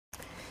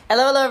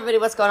Hello, everybody.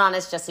 What's going on?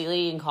 It's Jessie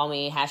Lee. You can call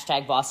me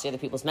 #boss, the other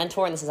people's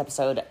mentor. And this is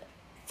episode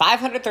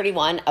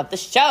 531 of the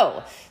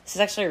show. This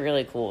is actually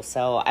really cool.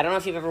 So I don't know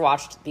if you've ever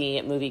watched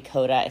the movie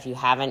Coda. If you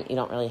haven't, you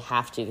don't really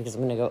have to because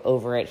I'm going to go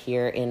over it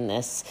here in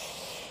this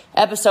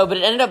episode, but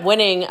it ended up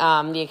winning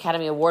the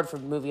Academy Award for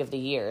Movie of the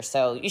Year,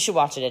 so you should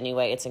watch it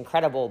anyway. It's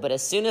incredible. But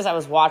as soon as I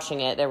was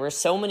watching it, there were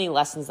so many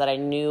lessons that I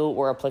knew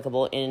were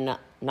applicable in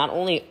not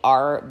only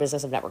our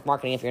business of network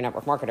marketing, if you're a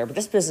network marketer, but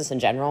this business in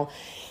general,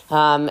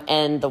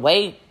 and the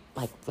way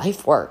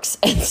life works.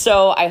 And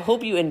so I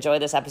hope you enjoy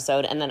this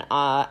episode. And then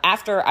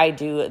after I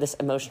do this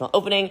emotional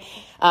opening,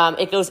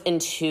 it goes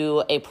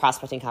into a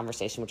prospecting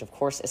conversation, which of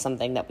course is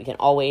something that we can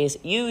always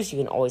use. You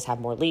can always have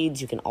more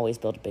leads. You can always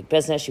build a big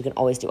business. You can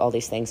always do all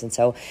these things. And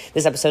so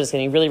this episode is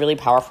going to be really, really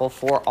powerful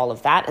for all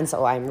of that. And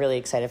so I'm really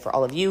excited for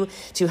all of you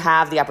to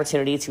have the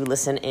opportunity to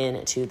listen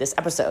in to this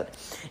episode.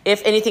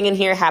 If anything in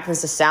here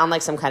happens to sound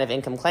like some kind of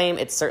income claim,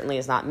 it certainly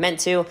is not meant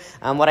to.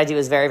 What I do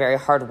is very, very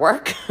hard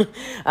work.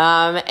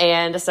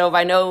 And so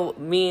by no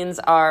means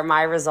are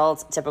my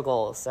results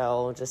typical.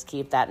 So just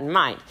keep that in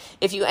mind.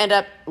 If you end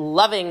up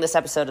loving this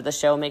episode of the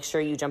show, make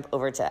sure you jump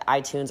over to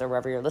iTunes or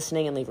wherever you're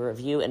listening and leave a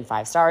review and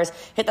 5 stars.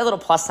 Hit that little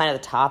plus sign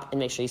at the top and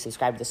make sure you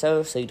subscribe to the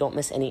show so you don't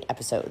miss any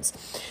episodes.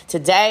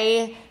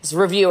 Today's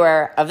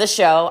reviewer of the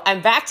show,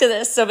 I'm back to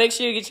this, so make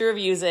sure you get your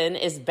reviews in,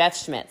 is Beth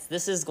Schmitz.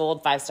 This is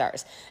gold, 5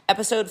 stars.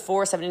 Episode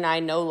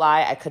 479, no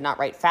lie, I could not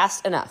write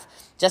fast enough.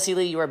 Jessie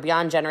Lee, you are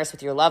beyond generous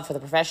with your love for the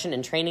profession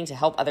and training to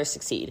help others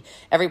succeed.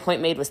 Every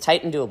point made was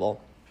tight and doable.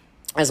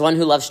 As one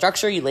who loves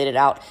structure, you laid it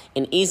out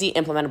in easy,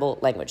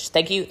 implementable language.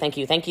 Thank you, thank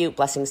you, thank you.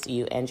 Blessings to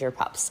you and your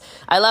pups.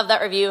 I love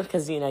that review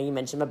because, you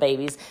mentioned my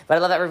babies, but I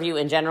love that review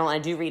in general, and I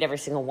do read every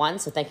single one,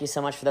 so thank you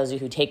so much for those of you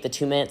who take the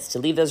 2 minutes to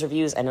leave those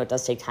reviews. I know it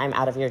does take time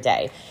out of your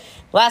day.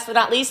 Last but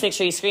not least, make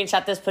sure you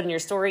screenshot this, put in your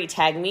story,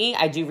 tag me.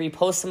 I do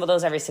repost some of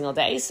those every single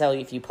day, so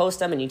if you post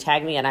them and you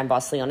tag me, and I'm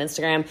Boss Lee on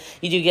Instagram,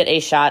 you do get a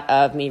shot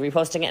of me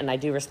reposting it, and I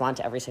do respond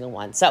to every single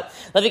one. So,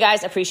 love you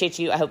guys, appreciate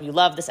you. I hope you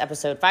love this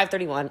episode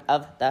 531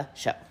 of the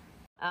show.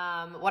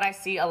 What I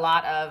see a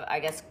lot of, I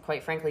guess,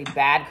 quite frankly,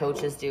 bad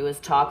coaches do is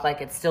talk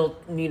like it's still,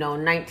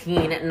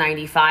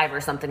 1995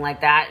 or something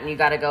like that, and you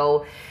got to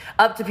go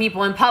up to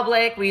people in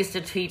public. We used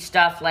to teach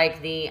stuff like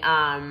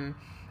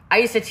I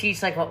used to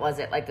teach, what was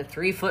it? Like the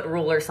 3-foot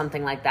rule or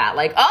something like that.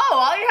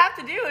 All you have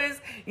to do is,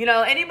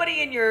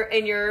 anybody in your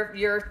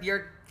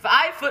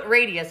 5-foot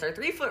radius or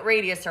 3-foot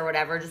radius or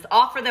whatever, just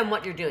offer them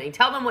what you're doing.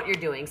 Tell them what you're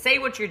doing. Say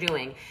what you're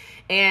doing.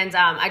 And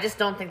I just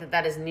don't think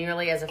that is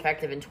nearly as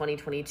effective in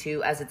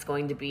 2022 as it's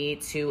going to be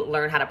to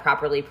learn how to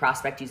properly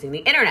prospect using the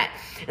internet.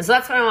 And so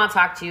that's what I want to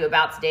talk to you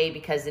about today,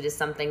 because it is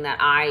something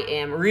that I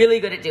am really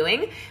good at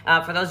doing.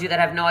 For those of you that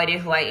have no idea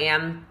who I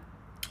am,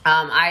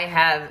 I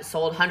have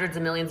sold hundreds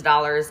of millions of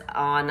dollars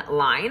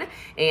online,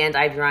 and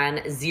I've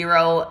run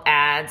 0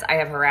 ads. I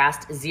have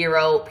harassed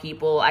 0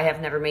 people. I have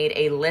never made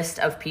a list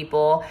of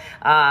people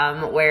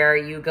where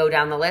you go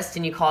down the list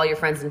and you call your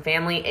friends and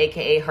family,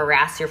 aka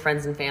harass your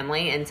friends and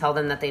family, and tell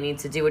them that they need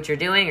to do what you're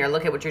doing or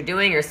look at what you're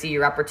doing or see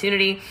your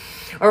opportunity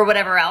or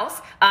whatever else.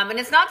 And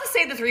it's not to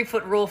say the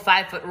 3-foot rule,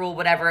 5-foot rule,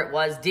 whatever it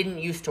was, didn't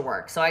used to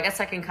work. So I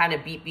guess I can kind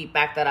of beep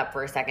back that up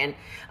for a second.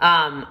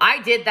 I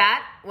did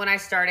that when I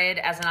started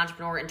as an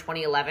entrepreneur in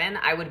 2011.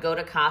 I would go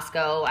to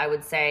Costco. I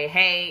would say,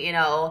 hey,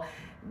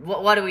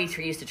 what do we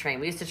used to train?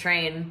 We used to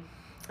train,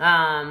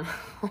 oh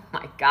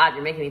my God,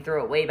 you're making me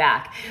throw it way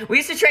back. We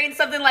used to train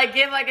something like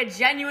give a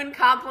genuine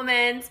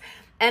compliment.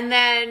 And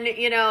then,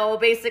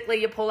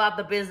 basically you pull out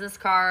the business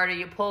card, or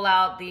you pull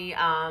out the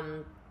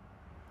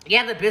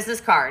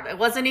business card. It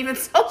wasn't even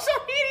social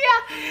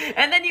media.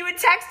 And then you would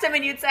text them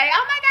and you'd say,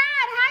 oh my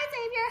God, hi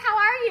Xavier, how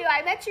are you?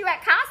 I met you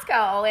at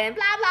Costco and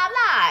blah, blah,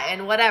 blah.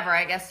 And whatever,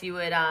 I guess you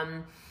would,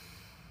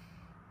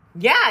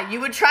 you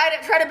would try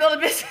to build a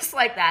business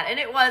like that. And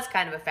it was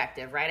kind of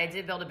effective, right? I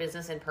did build a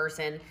business in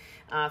person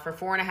for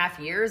 4.5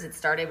 years. It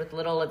started with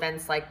little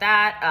events like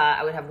that.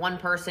 I would have one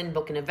person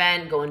book an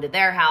event, go into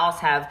their house,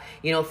 have,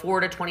 4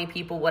 to 20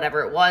 people,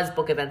 whatever it was,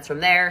 book events from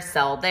there,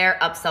 sell there,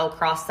 upsell,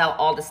 cross-sell,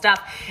 all the stuff.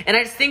 And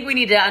I just think we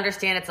need to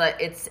understand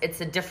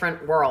it's a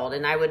different world.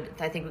 And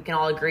I think we can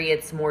all agree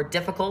it's more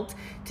difficult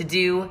to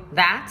do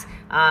that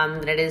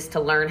than it is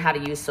to learn how to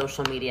use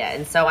social media.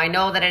 And so I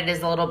know that it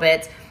is a little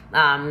bit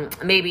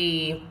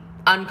maybe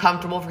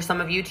uncomfortable for some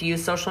of you to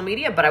use social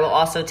media, but I will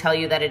also tell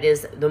you that it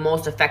is the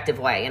most effective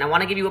way. And I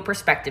want to give you a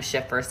perspective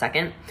shift for a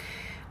second.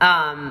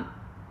 How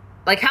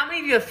many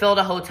of you have filled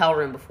a hotel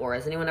room before?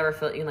 Has anyone ever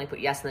filled? You can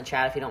put yes in the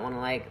chat if you don't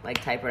want to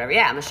type whatever.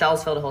 Yeah,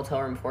 Michelle's filled a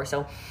hotel room before.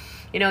 So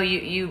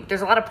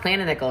there's a lot of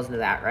planning that goes into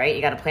that, right?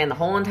 You got to plan the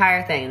whole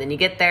entire thing. And then you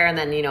get there and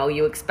then,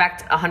 you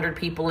expect 100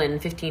 people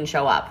and 15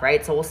 show up,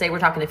 right? So we'll say we're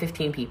talking to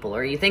 15 people,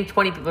 or you think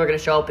 20 people are going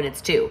to show up and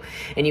it's 2.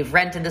 And you've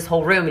rented this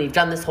whole room and you've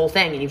done this whole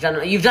thing and you've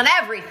done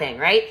everything,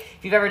 right?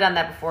 If you've ever done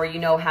that before, you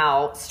know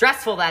how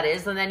stressful that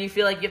is. And then you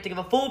feel like you have to give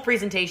a full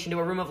presentation to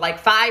a room of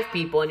 5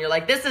 people and you're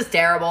like, this is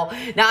terrible.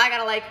 Now I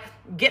got to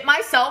get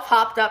myself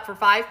hopped up for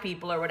 5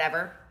 people or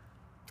whatever.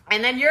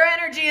 And then your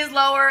energy is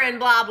lower and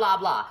blah, blah,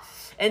 blah.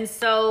 And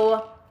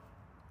so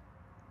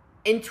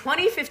in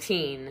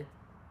 2015,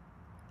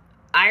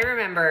 I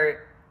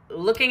remember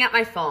looking at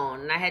my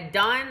phone, and I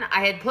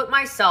had put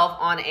myself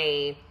on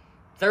a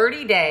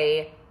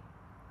 30-day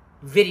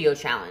video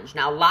challenge.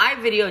 Now, live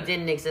video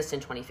didn't exist in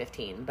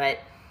 2015, but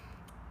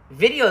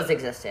videos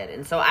existed.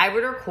 And so I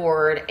would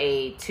record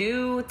a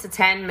 2 to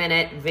 10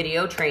 minute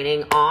video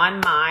training on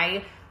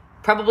my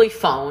probably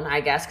phone,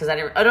 I guess, because I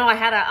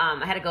had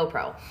a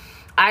GoPro.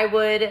 I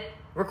would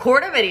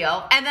record a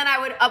video, and then I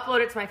would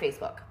upload it to my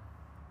Facebook.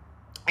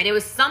 And it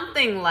was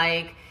something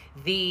like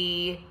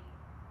the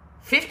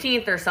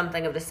 15th or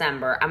something of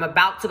December. I'm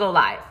about to go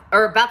live,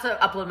 or about to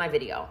upload my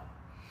video.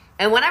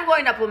 And when I'm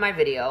going to upload my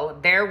video,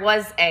 there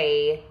was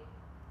a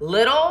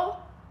little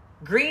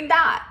green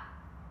dot.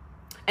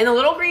 And the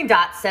little green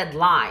dot said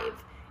live.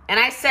 And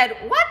I said,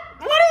 what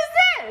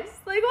is this?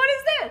 Like, what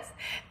is this?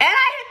 And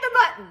I hit the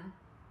button.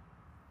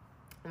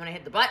 And when I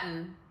hit the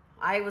button,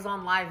 I was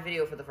on live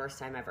video for the first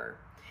time ever.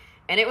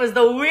 And it was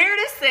the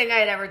weirdest thing I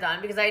had ever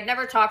done, because I had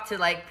never talked to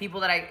like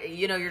people that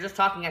you're just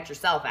talking at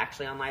yourself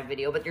actually on live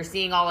video, but you're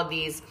seeing all of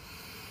these,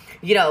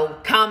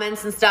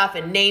 comments and stuff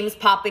and names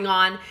popping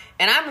on.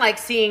 And I'm like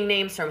seeing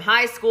names from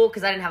high school,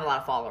 because I didn't have a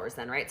lot of followers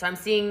then, right? So I'm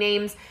seeing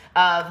names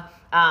of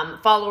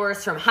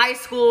followers from high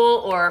school,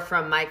 or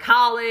from my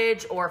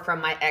college, or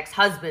from my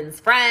ex-husband's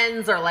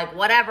friends, or like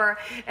whatever.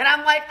 And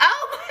I'm like,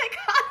 oh my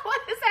God,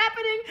 what is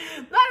happening?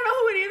 I don't know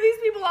who any of these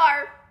people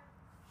are.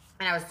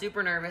 And I was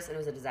super nervous, and it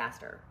was a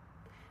disaster.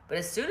 But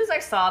as soon as I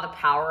saw the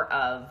power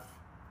of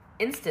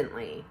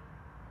instantly,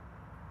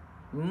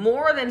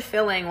 more than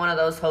filling one of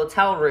those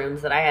hotel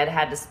rooms that I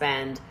had to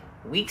spend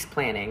weeks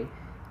planning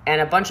and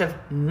a bunch of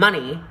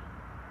money,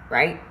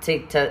 right,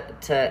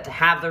 to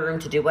have the room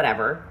to do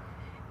whatever,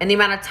 and the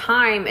amount of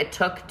time it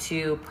took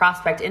to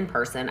prospect in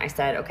person, I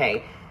said,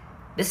 okay,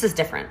 this is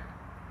different.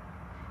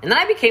 And then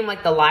I became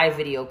like the live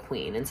video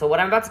queen. And so what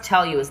I'm about to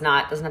tell you doesn't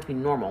have to be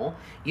normal.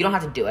 You don't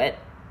have to do it,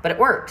 but it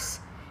works.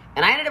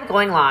 And I ended up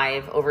going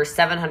live over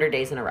 700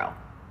 days in a row.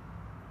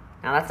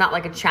 Now, that's not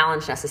like a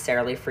challenge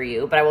necessarily for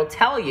you, but I will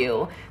tell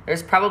you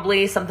there's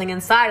probably something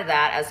inside of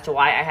that as to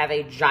why I have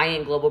a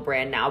giant global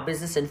brand now,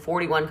 business in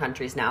 41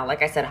 countries now.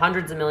 Like I said,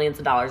 hundreds of millions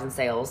of dollars in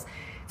sales.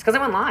 It's because I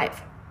went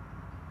live.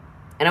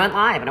 And I went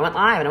live, and I went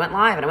live, and I went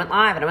live, and I went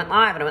live, and I went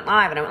live, and I went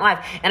live, and I went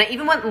live. And I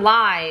even went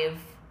live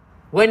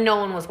when no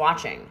one was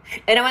watching.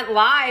 And I went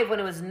live when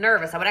I was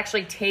nervous. I would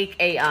actually take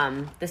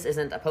this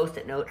isn't a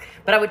Post-it note,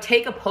 but I would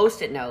take a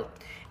Post-it note,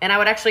 and I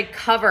would actually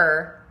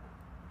cover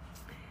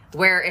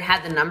where it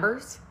had the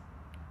numbers,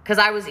 because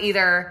I was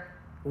either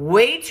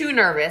way too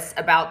nervous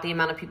about the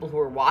amount of people who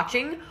were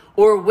watching,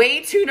 or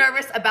way too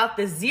nervous about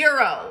the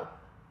zero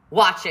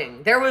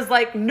watching. There was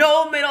like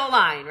no middle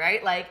line,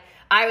 right? Like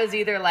I was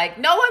either like,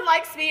 no one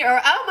likes me, or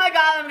oh my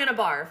God, I'm gonna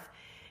barf.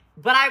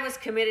 But I was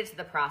committed to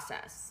the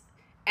process.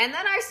 And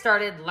then I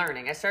started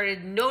learning. I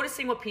started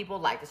noticing what people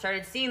liked. I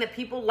started seeing that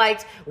people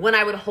liked when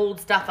I would hold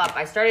stuff up.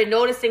 I started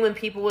noticing when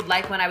people would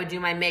like when I would do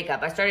my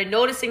makeup. I started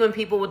noticing when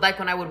people would like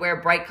when I would wear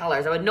bright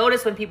colors. I would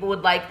notice when people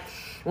would like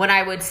when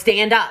I would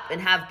stand up and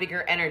have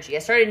bigger energy. I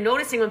started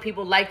noticing when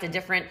people liked a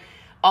different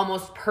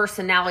almost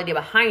personality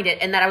behind it,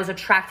 and that I was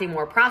attracting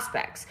more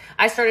prospects.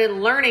 I started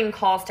learning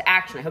calls to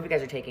action. I hope you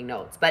guys are taking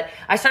notes, but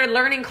I started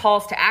learning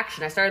calls to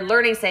action. I started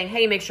learning saying,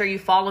 hey, make sure you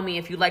follow me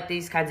if you like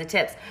these kinds of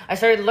tips. I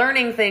started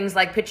learning things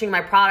like pitching my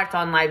product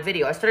on live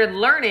video. I started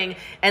learning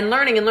and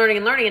learning and learning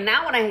and learning. And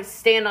now when I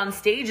stand on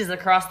stages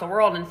across the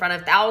world in front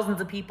of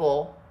thousands of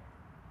people,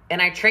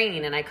 and I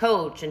train and I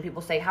coach, and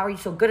people say, how are you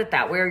so good at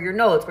that? Where are your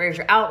notes? Where's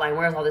your outline?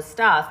 Where's all this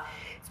stuff?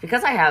 It's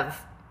because I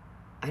have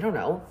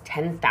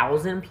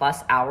 10,000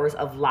 plus hours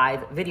of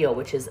live video,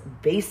 which is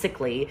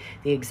basically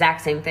the exact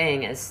same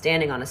thing as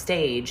standing on a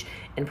stage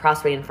and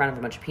prospecting in front of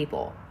a bunch of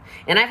people.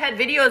 And I've had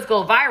videos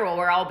go viral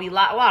where I'll be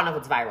live. Well, I don't know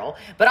if it's viral,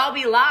 but I'll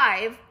be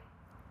live,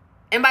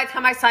 and by the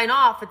time I sign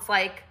off, it's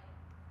like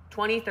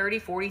 20, 30,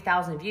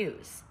 40,000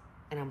 views.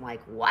 And I'm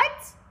like,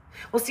 what?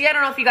 Well, see, I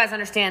don't know if you guys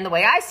understand the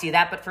way I see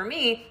that, but for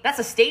me, that's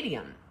a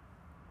stadium.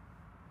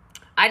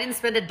 I didn't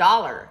spend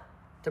 $1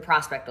 to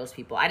prospect those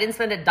people. I didn't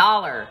spend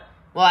 $1.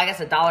 Well, I guess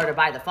 $1 to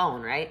buy the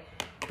phone, right?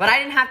 But I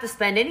didn't have to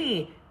spend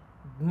any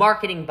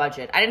marketing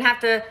budget. I didn't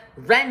have to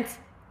rent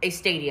a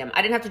stadium.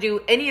 I didn't have to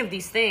do any of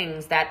these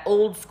things that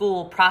old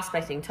school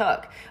prospecting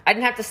took. I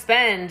didn't have to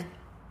spend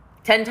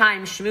 10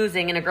 times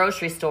schmoozing in a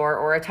grocery store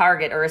or a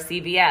Target or a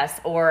CVS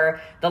or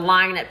the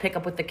line at Pick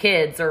Up With the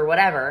Kids or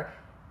whatever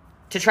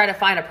to try to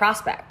find a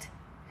prospect.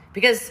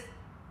 Because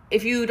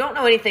if you don't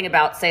know anything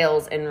about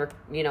sales and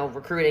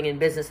recruiting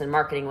and business and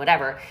marketing,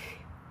 whatever,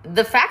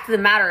 the fact of the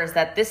matter is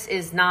that this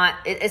is not,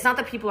 it's not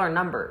that people are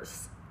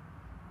numbers,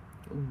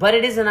 but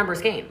it is a numbers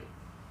game.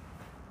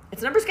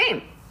 It's a numbers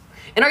game.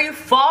 And are you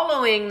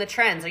following the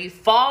trends? Are you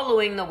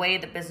following the way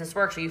that business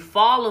works? Are you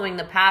following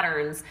the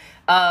patterns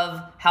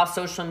of how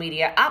social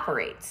media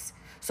operates?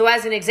 So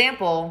as an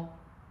example,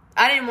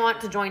 I didn't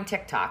want to join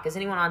TikTok. Is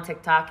anyone on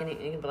TikTok? And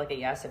you can be like a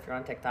yes if you're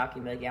on TikTok.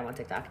 You can be like, yeah, I'm on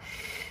TikTok.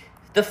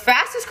 The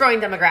fastest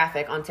growing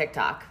demographic on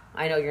TikTok,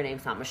 I know your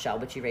name's not Michelle,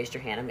 but you raised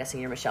your hand. I'm guessing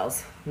you're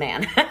Michelle's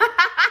man.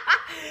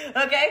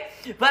 Okay?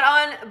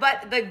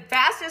 But the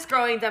fastest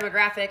growing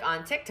demographic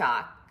on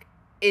TikTok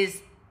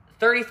is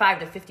 35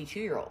 to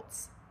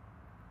 52-year-olds.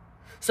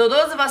 So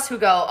those of us who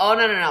go, oh,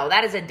 no,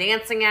 that is a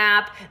dancing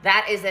app.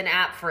 That is an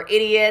app for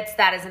idiots.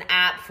 That is an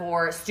app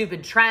for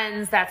stupid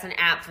trends. That's an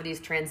app for these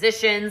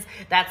transitions.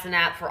 That's an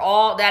app for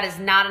all. That is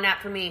not an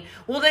app for me.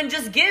 Well, then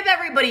just give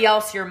everybody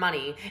else your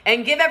money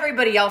and give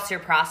everybody else your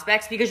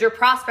prospects, because your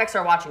prospects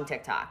are watching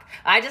TikTok.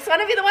 I just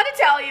want to be the one to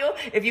tell you,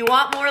 if you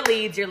want more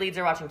leads, your leads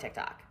are watching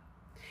TikTok.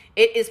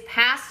 It is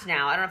past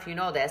now. I don't know if you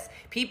know this.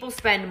 People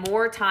spend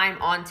more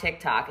time on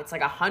TikTok. It's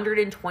like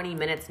 120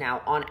 minutes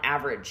now on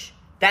average.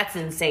 That's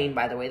insane,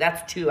 by the way.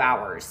 That's 2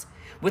 hours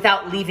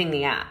without leaving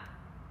the app.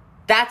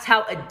 That's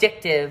how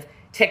addictive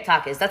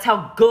TikTok is. That's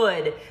how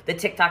good the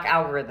TikTok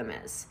algorithm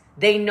is.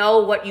 They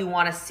know what you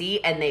want to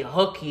see and they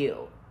hook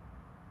you.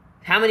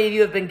 How many of you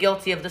have been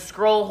guilty of the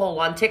scroll hole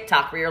on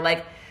TikTok where you're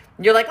like,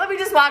 let me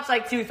just watch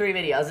like 2-3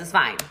 videos. It's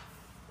fine.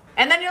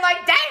 And then you're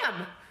like,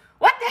 damn,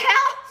 what the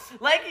hell?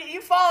 Like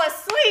you fall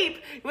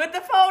asleep with the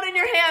phone in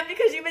your hand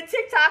because you've been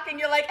TikToking.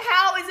 You're like,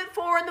 how is it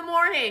 4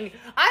 a.m?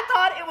 I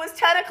thought it was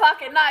 10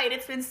 o'clock at night.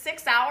 It's been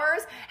 6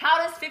 hours. How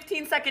does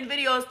 15-second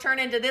videos turn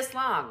into this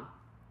long?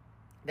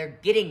 They're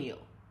getting you.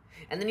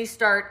 And then you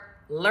start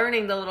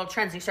learning the little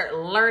trends. You start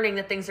learning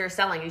the things they're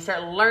selling. You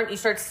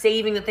start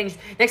saving the things.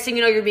 Next thing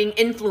you know, you're being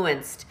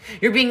influenced.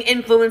 You're being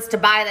influenced to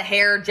buy the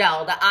hair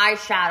gel, the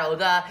eyeshadow,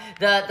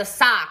 the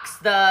socks,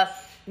 the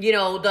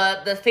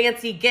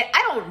fancy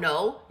I don't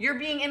know. You're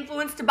being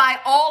influenced to buy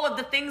all of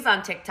the things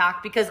on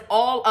TikTok because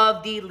all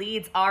of the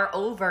leads are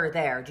over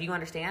there. Do you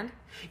understand?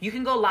 You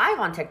can go live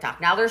on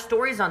TikTok. Now there's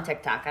stories on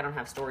TikTok. I don't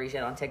have stories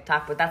yet on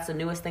TikTok, but that's the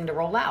newest thing to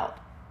roll out.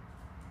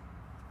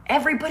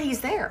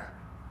 Everybody's there.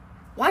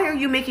 Why are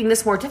you making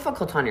this more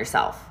difficult on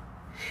yourself?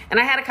 And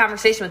I had a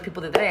conversation with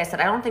people the other day. I said,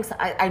 I don't think so.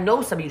 I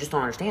know some of you just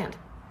don't understand.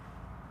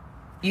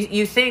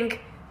 You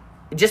think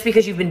just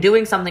because you've been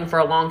doing something for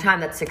a long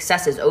time that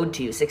success is owed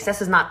to you. Success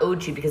is not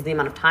owed to you because of the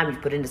amount of time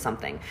you've put into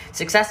something.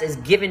 Success is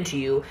given to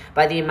you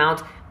by the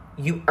amount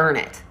you earn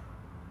it.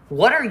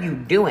 What are you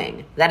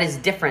doing that is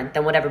different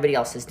than what everybody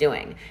else is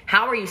doing?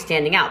 How are you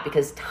standing out?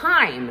 Because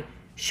time,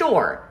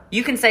 sure,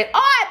 you can say,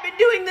 oh, I've been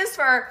doing this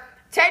for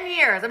 10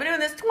 years. I've been doing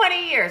this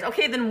 20 years.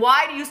 Okay, then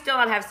why do you still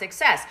not have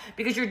success?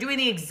 Because you're doing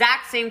the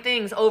exact same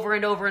things over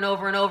and over and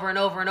over and over and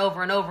over and over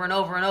and over and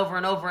over and over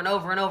and over and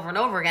over and over and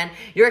over again.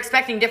 You're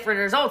expecting different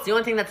results. The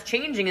only thing that's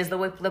changing is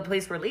the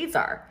place where leads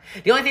are.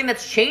 The only thing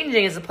that's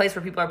changing is the place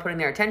where people are putting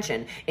their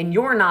attention, and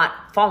you're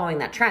not following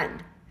that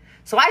trend.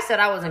 So I said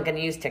I wasn't going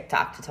to use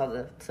TikTok to tell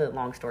the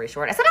long story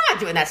short. I said, I'm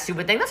not doing that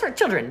stupid thing. That's for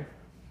children.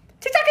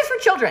 TikTok is for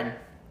children.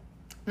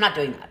 I'm not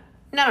doing that.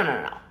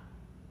 No.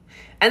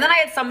 And then I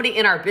had somebody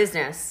in our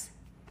business,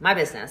 my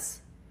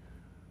business,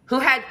 who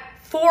had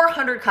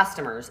 400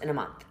 customers in a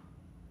month.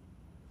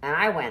 And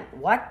I went,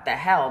 what the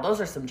hell?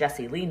 Those are some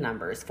Jesse Lee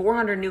numbers.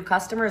 400 new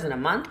customers in a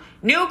month?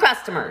 New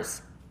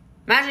customers.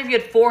 Imagine if you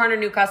had 400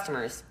 new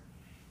customers.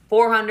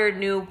 400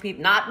 new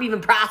people, not even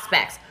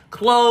prospects,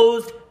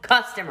 closed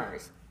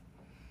customers.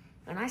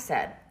 And I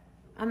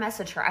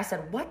messaged her. I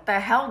said, what the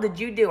hell did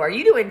you do? Are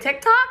you doing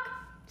TikTok?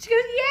 She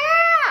goes,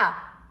 yeah.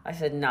 I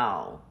said,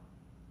 no,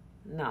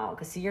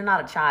 because see, you're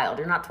not a child.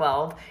 You're not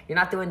 12. You're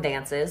not doing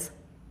dances.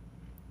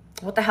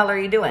 What the hell are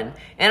you doing?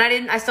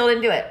 And I still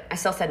didn't do it. I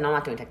still said, no, I'm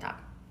not doing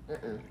TikTok.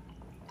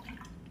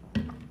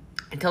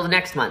 Until the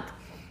next month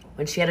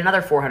when she had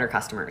another 400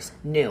 customers,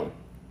 new,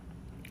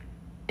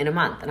 in a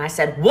month. And I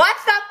said,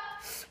 what's up?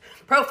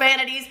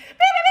 Profanities.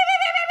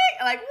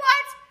 Like, what?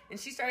 And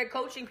she started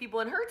coaching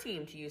people in her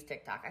team to use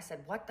TikTok. I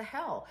said, what the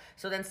hell?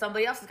 So then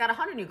somebody else has got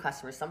 100 new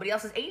customers. Somebody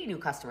else has 80 new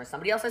customers.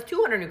 Somebody else has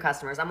 200 new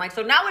customers. I'm like,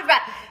 so now we've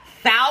got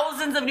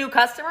thousands of new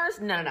customers?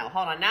 No.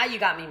 Hold on. Now you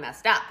got me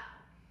messed up.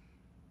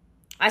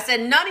 I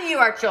said, none of you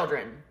are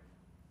children.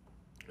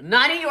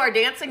 None of you are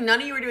dancing.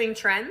 None of you are doing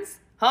trends.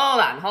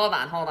 Hold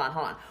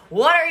on.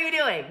 What are you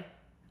doing?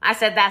 I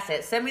said, that's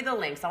it. Send me the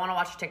links. I want to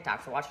watch your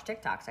TikToks. So watch your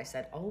TikToks. I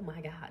said, oh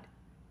my God.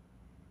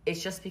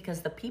 It's just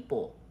because the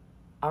people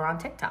are on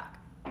TikTok.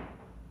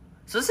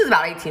 So this is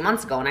about 18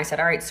 months ago, and I said,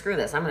 all right, screw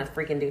this. I'm going to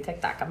freaking do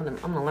TikTok. I'm going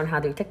to learn how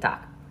to do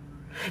TikTok.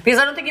 Because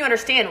I don't think you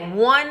understand.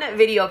 One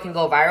video can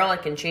go viral.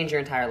 It can change your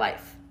entire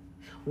life.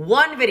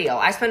 One video.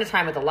 I spend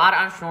time with a lot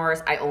of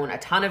entrepreneurs. I own a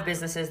ton of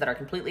businesses that are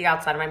completely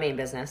outside of my main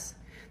business.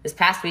 This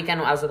past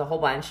weekend, I was with a whole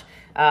bunch.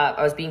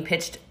 I was being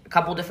pitched a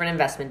couple different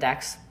investment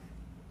decks.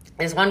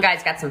 This one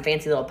guy's got some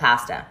fancy little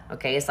pasta,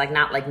 okay? It's like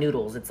not like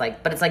noodles. It's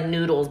like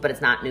noodles, but it's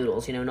not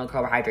noodles, no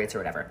carbohydrates or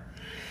whatever.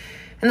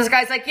 And this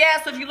guy's like,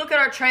 yeah, so if you look at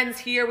our trends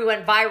here, we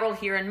went viral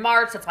here in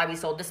March. That's why we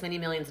sold this many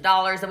millions of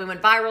dollars. Then we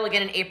went viral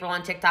again in April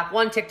on TikTok.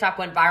 One TikTok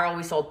went viral.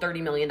 We sold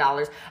 $30 million.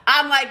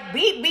 I'm like,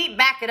 beep,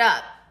 back it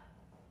up.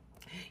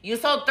 You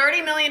sold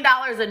 $30 million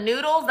of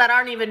noodles that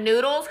aren't even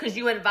noodles because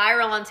you went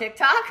viral on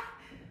TikTok?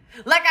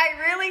 Like, I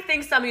really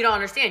think some of you don't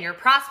understand. Your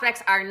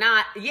prospects are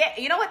not,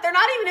 you know what? They're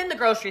not even in the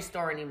grocery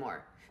store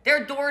anymore.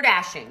 They're door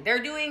dashing.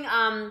 They're doing,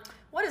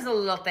 what is the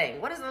little thing?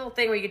 What is the little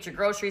thing where you get your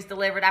groceries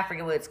delivered? I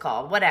forget what it's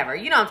called. Whatever.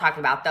 You know what I'm talking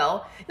about,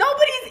 though.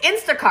 Nobody's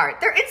Instacart.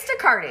 They're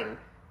Instacarting.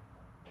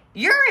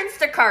 You're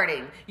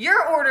Instacarting.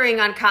 You're ordering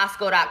on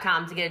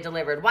Costco.com to get it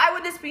delivered. Why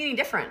would this be any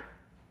different?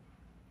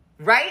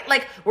 Right?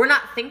 Like, we're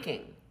not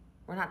thinking.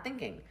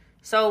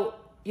 So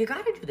you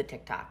got to do the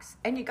TikToks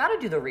and you got to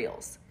do the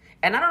Reels.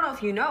 And I don't know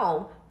if you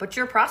know, but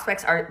your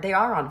prospects are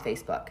on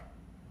Facebook.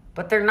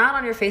 But they're not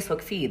on your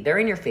Facebook feed. They're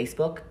in your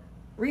Facebook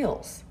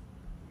Reels.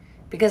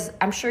 Because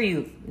I'm sure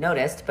you've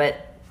noticed, but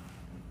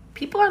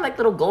people are like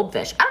little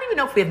goldfish. I don't even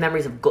know if we have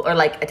memories of or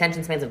like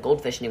attention spans of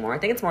goldfish anymore. I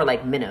think it's more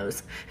like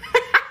minnows.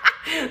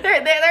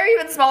 they're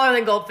even smaller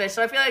than goldfish,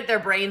 so I feel like their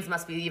brains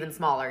must be even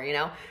smaller, you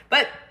know?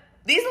 But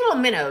these little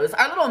minnows,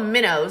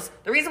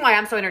 the reason why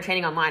I'm so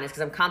entertaining online is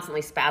because I'm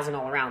constantly spazzing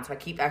all around, so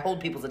I hold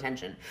people's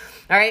attention.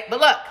 All right, but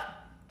look,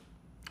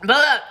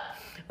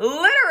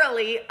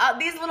 literally,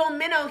 these little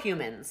minnow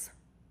humans,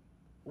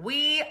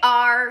 we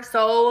are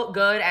so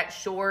good at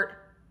short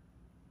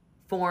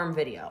form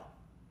video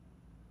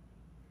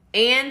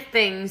and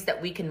things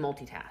that we can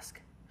multitask.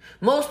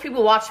 Most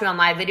people watch me on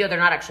live video. They're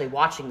not actually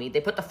watching me. They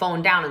put the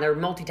phone down and they're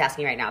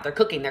multitasking right now. They're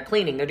cooking, they're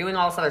cleaning, they're doing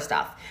all this other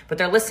stuff, but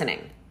they're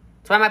listening.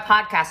 That's why my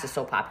podcast is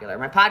so popular.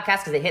 My podcast,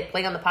 because they hit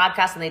play on the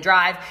podcast and they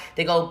drive,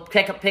 they go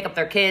pick up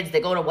their kids,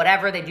 they go to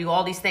whatever, they do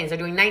all these things. They're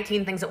doing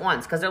 19 things at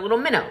once because they're little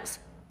minnows.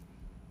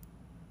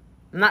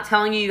 I'm not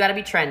telling you got to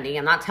be trendy.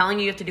 I'm not telling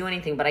you have to do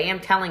anything, but I am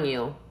telling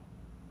you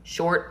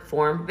short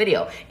form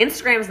video.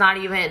 Instagram's not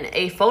even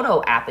a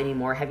photo app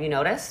anymore. Have you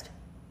noticed?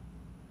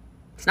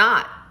 It's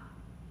not.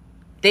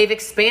 They've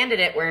expanded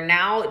it where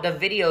now the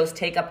videos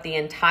take up the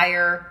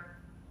entire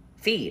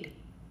feed.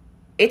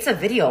 It's a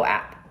video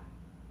app.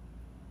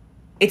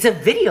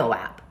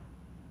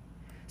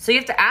 So you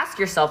have to ask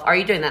yourself, are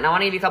you doing that? And I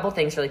want to give you a couple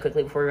things really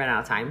quickly before we run out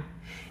of time.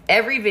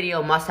 Every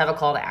video must have a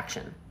call to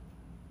action.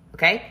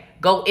 Okay?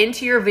 Go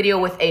into your video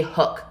with a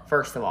hook,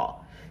 first of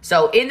all.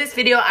 So in this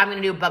video, I'm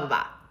going to do blah, blah,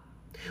 blah.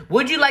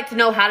 Would you like to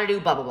know how to do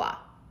blah, blah, blah?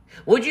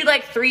 Would you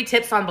like 3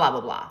 tips on blah,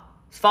 blah, blah?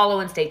 Follow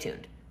and stay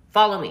tuned.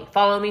 Follow me,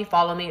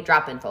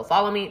 drop info.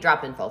 Follow me,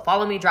 drop info.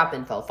 Follow me, drop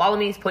info. Follow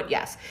me, put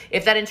yes.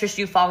 If that interests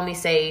you, follow me,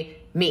 say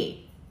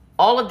me.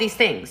 All of these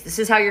things. This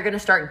is how you're going to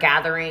start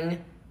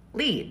gathering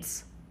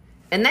leads.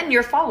 And then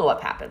your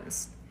follow-up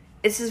happens.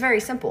 This is very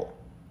simple.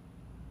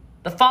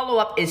 The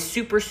follow-up is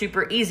super,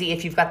 super easy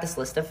if you've got this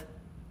list of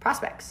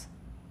prospects.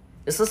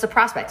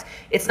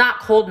 It's not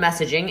cold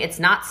messaging. It's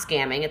not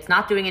scamming. It's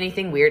not doing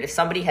anything weird. If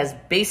somebody has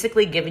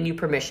basically given you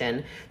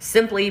permission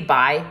simply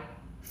by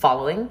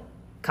following,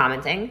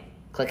 commenting,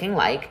 clicking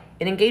like,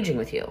 and engaging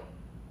with you.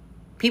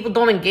 People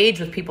don't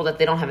engage with people that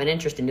they don't have an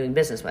interest in doing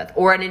business with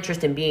or an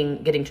interest in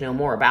getting to know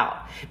more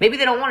about. Maybe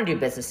they don't want to do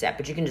business yet,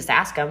 but you can just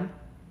ask them,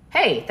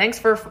 hey, thanks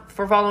for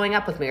following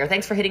up with me, or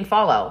thanks for hitting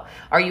follow.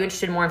 Are you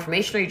interested in more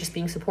information, or are you just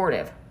being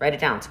supportive? Write it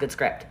down. It's a good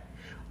script.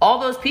 All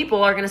those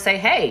people are going to say,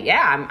 hey,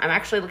 yeah, I'm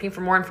actually looking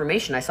for more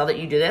information. I saw that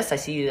you do this. I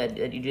see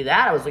that you do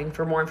that. I was looking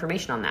for more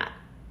information on that.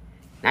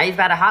 Now you've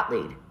got a hot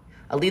lead.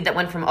 A lead that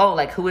went from,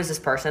 who is this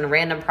person? A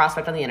random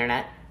prospect on the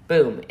internet,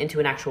 boom,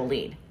 into an actual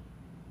lead.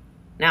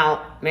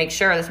 Now, make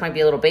sure, this might be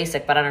a little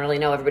basic, but I don't really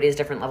know. Everybody has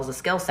different levels of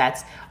skill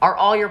sets. Are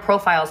all your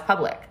profiles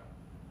public?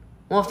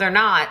 Well, if they're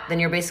not, then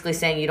you're basically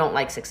saying you don't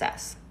like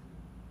success.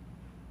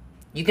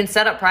 You can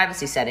set up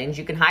privacy settings.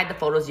 You can hide the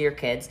photos of your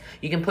kids.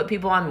 You can put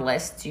people on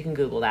lists. You can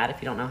Google that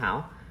if you don't know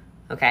how.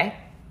 Okay?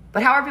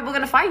 But how are people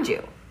going to find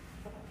you?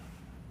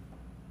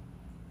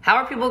 How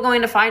are people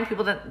going to find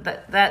people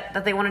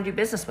that they want to do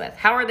business with?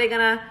 How are they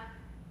going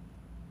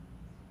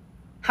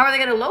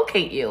to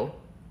locate you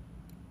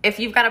if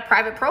you've got a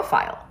private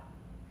profile?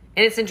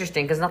 And it's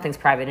interesting because nothing's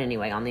private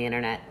anyway on the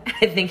internet.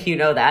 I think you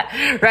know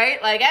that, right?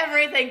 Like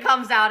everything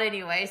comes out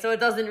anyway, so it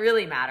doesn't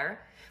really matter.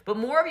 But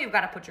more of you've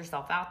got to put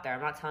yourself out there.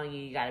 I'm not telling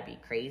you got to be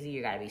crazy.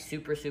 You got to be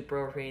super,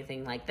 super over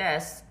anything like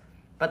this.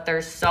 But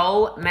there's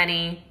so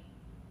many,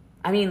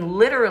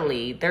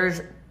 literally,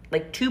 there's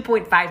like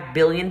 2.5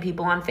 billion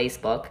people on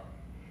Facebook.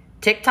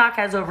 TikTok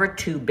has over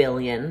 2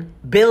 billion.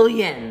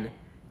 Billion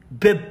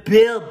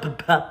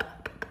people.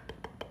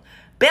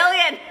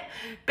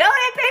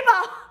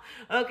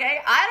 Okay,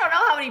 I don't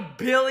know how many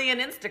billion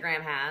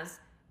Instagram has,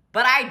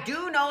 but I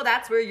do know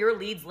that's where your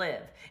leads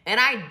live. And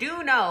I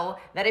do know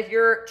that if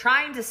you're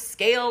trying to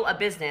scale a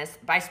business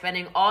by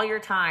spending all your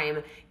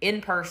time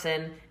in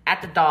person,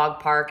 at the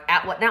dog park,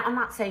 now I'm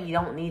not saying you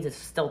don't need to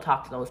still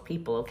talk to those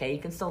people, okay? You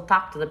can still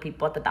talk to the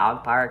people at the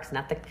dog parks and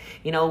at the,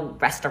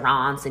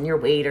 restaurants and your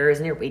waiters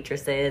and your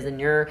waitresses and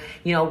your,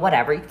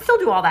 whatever. You can still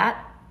do all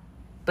that.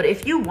 But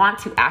if you want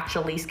to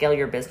actually scale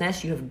your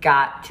business, you have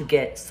got to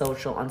get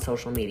social on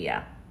social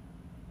media.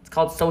 It's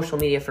called social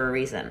media for a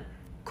reason.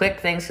 Quick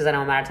things, because I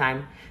know I'm out of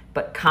time,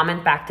 but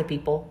comment back to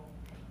people,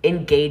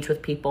 engage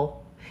with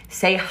people,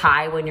 say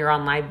hi when you're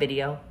on live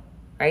video,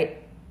 right?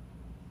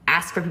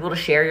 Ask for people to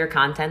share your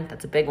content.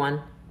 That's a big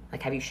one.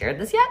 Like, have you shared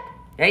this yet?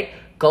 Right?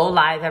 Go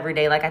live every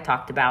day like I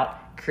talked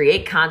about.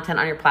 Create content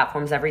on your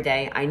platforms every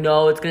day. I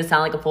know it's going to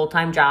sound like a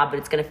full-time job, but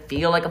it's going to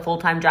feel like a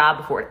full-time job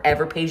before it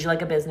ever pays you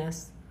like a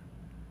business.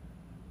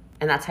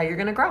 And that's how you're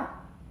going to grow.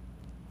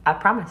 I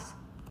promise.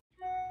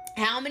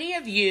 How many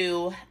of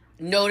you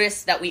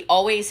notice that we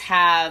always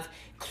have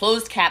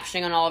closed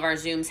captioning on all of our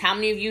Zooms? How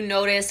many of you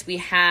noticed we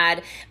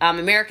had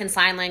American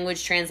Sign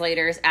Language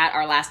translators at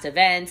our last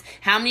event?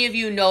 How many of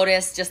you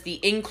noticed just the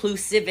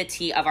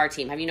inclusivity of our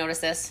team? Have you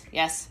noticed this?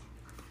 Yes?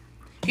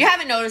 If you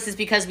haven't noticed, it's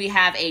because we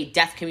have a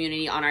deaf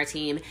community on our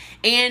team,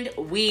 and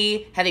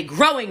we have a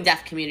growing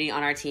deaf community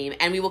on our team,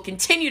 and we will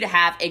continue to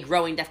have a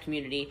growing deaf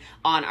community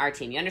on our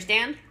team. You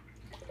understand?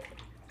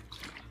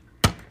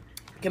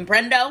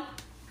 Comprendo?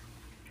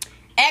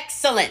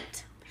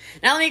 Excellent.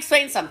 Now let me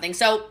explain something.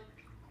 So,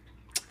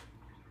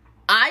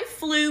 I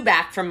flew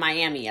back from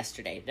Miami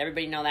yesterday. Did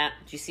everybody know that?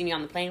 Did you see me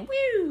on the plane?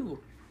 Woo!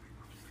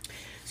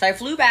 So I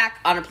flew back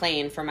on a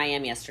plane from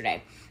Miami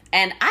yesterday.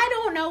 And I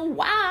don't know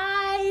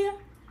why,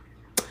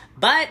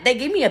 but they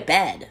gave me a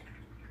bed.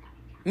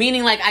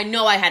 Meaning, like, I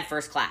know I had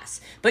first class.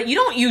 But you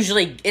don't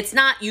usually, it's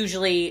not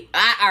usually,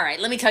 all right,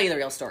 let me tell you the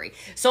real story.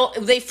 So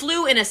they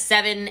flew in I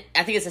think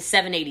it's a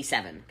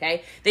 787,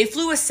 okay? They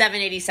flew a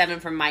 787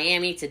 from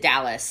Miami to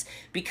Dallas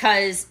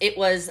because it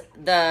was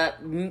the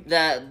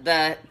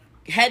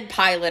head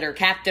pilot or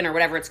captain or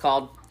whatever it's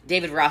called,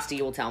 David Rosti,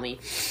 you will tell me.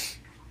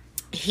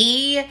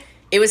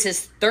 It was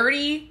his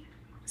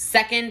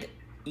 32nd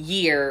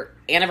year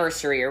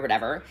anniversary or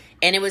whatever,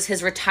 and it was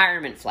his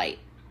retirement flight.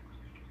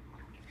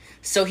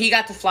 So he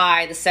got to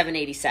fly the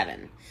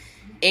 787.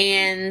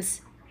 And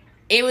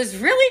it was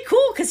really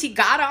cool because he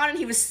got on and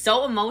he was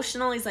so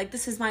emotional. He's like,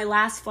 this is my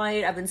last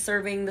flight. I've been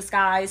serving the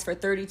skies for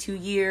 32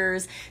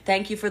 years.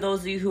 Thank you for those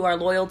of you who are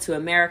loyal to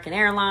American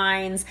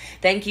Airlines.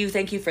 Thank you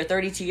for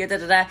 32 years. Da,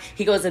 da, da.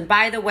 He goes, and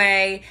by the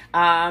way,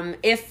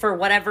 if for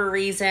whatever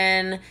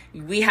reason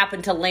we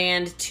happen to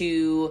land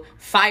to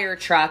fire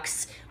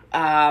trucks,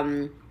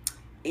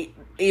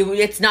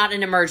 it's not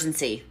an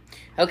emergency.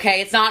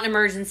 Okay, it's not an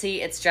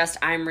emergency. It's just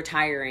I'm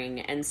retiring.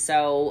 And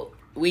so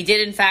we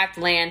did, in fact,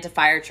 land to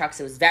fire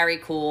trucks. It was very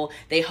cool.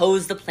 They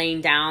hosed the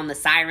plane down. The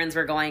sirens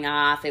were going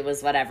off. It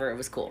was whatever. It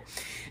was cool.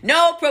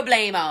 No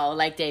problemo,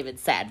 like David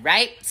said,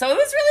 right? So it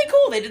was really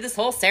cool. They did this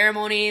whole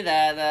ceremony.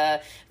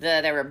 There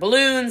were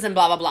balloons and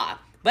blah, blah, blah.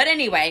 But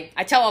anyway,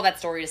 I tell all that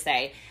story to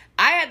say,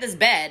 I had this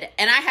bed,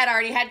 and I had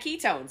already had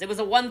ketones. It was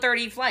a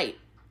 1:30 flight,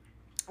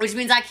 which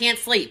means I can't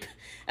sleep.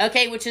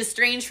 Okay, which is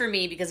strange for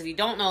me because if you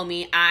don't know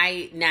me,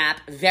 I nap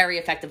very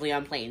effectively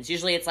on planes.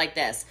 Usually it's like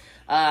this.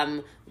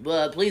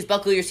 Please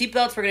buckle your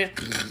seatbelts. We're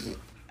gonna...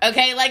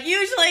 Okay, like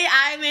usually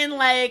I'm in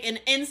like an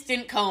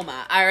instant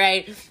coma, all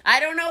right? I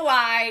don't know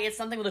why. It's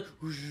something with a...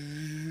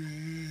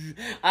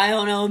 I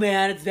don't know,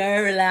 man. It's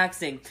very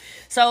relaxing.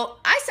 So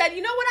I said,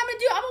 you know what I'm going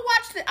to do? I'm going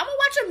to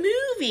watch a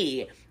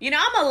movie. You know,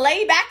 I'm going to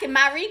lay back in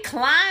my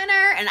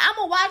recliner and I'm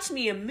going to watch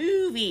me a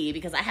movie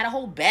because I had a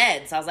whole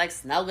bed. So I was like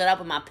snuggled up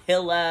with my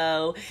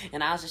pillow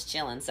and I was just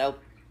chilling. So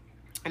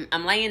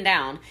I'm laying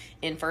down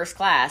in first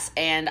class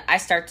and I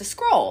start to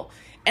scroll.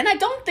 And I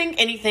don't think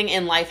anything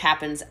in life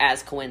happens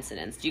as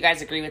coincidence. Do you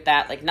guys agree with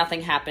that? Like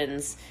nothing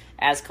happens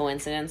as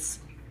coincidence?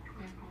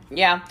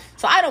 Yeah,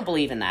 so I don't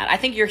believe in that. I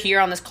think you're here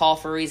on this call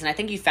for a reason. I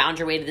think you found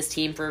your way to this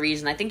team for a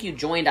reason. I think you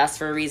joined us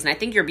for a reason. I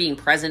think you're being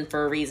present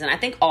for a reason. I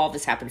think all of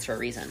this happens for a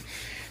reason.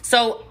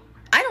 So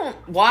I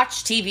don't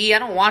watch TV. I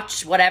don't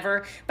watch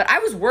whatever. But I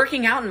was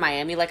working out in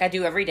Miami like I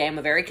do every day. I'm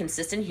a very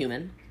consistent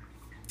human.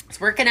 I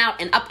was working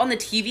out, and up on the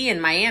TV in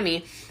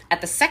Miami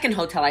at the second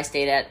hotel I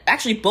stayed at,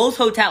 actually both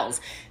hotels,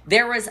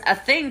 there was a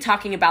thing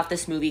talking about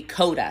this movie,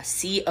 Coda,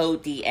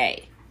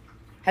 C-O-D-A.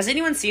 Has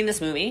anyone seen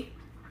this movie?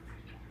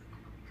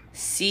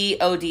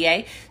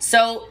 C-O-D-A.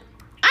 So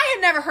I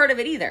had never heard of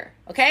it either,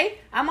 okay?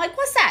 I'm like,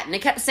 what's that? And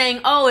it kept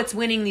saying, oh, it's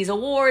winning these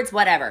awards,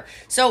 whatever.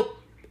 So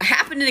I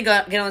happened to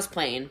get on this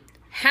plane,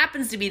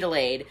 happens to be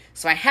delayed,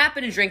 so I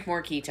happen to drink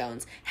more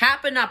ketones,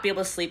 happen not be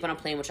able to sleep on a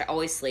plane, which I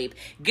always sleep,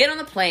 get on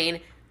the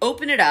plane,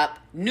 open it up,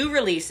 new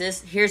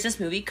releases, here's this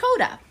movie,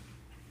 Coda.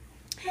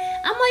 I'm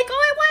like,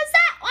 oh, what's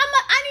that?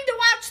 I need to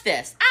watch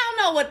this. I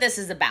don't know what this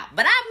is about,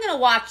 but I'm going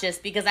to watch this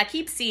because I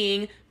keep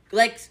seeing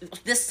like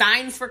the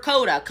signs for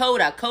Coda.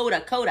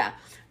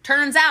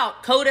 Turns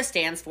out Coda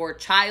stands for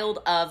Child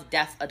of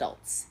Deaf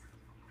Adults.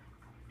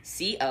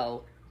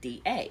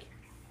 C-O-D-A.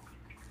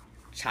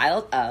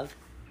 Child of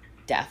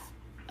Deaf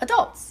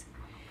Adults.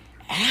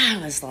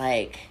 And I was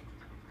like,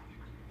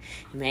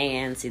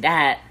 man, see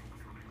that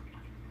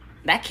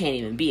can't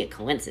even be a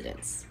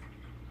coincidence.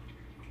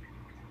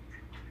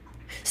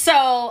 So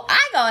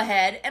I go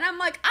ahead and I'm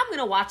like, I'm going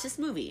to watch this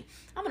movie.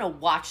 I'm going to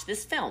watch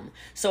this film.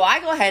 So I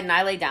go ahead and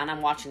I lay down.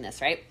 I'm watching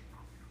this, right?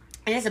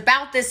 And it's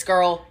about this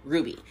girl,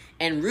 Ruby.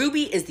 And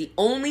Ruby is the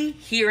only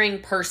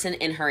hearing person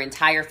in her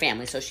entire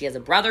family. So she has a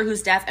brother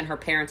who's deaf and her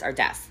parents are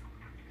deaf.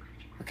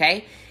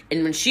 Okay?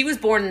 And when she was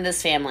born in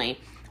this family,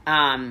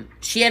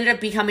 she ended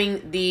up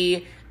becoming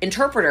the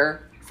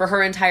interpreter for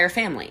her entire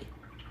family.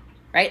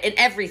 Right? In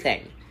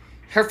everything.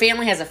 Her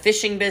family has a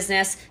fishing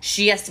business.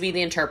 She has to be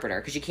the interpreter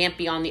because you can't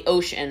be on the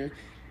ocean.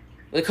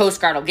 The Coast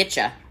Guard will get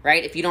you,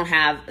 right? If you don't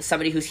have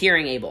somebody who's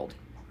hearing abled,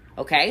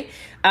 okay?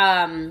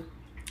 And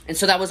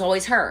so that was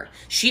always her.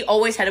 She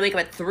always had to wake up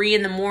at 3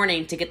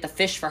 a.m. to get the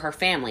fish for her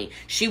family.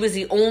 She was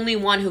the only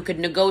one who could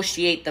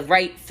negotiate the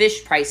right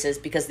fish prices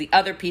because the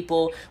other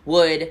people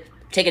would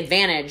take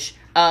advantage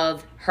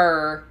of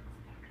her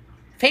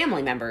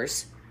family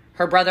members,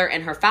 her brother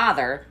and her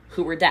father,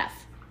 who were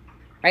deaf.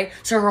 Right?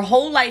 So her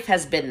whole life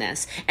has been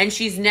this. And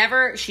she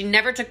never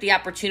took the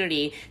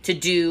opportunity to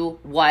do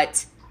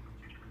what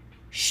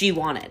she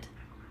wanted.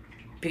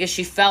 Because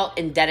she felt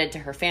indebted to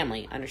her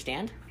family.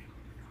 Understand?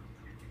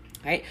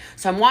 Right?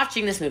 So I'm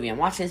watching this movie.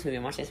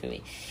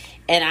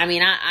 And I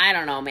mean, I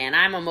don't know, man.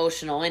 I'm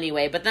emotional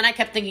anyway. But then I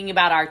kept thinking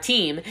about our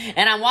team.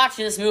 And I'm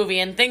watching this movie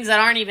and things that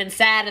aren't even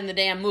sad in the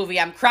damn movie.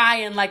 I'm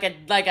crying like a,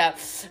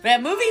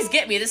 man, movies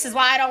get me. This is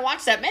why I don't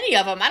watch that many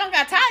of them. I don't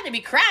got time to be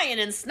crying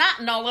and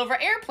snotting all over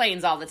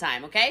airplanes all the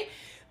time, okay?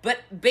 But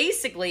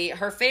basically,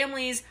 her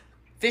family's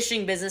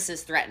fishing business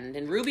is threatened.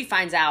 And Ruby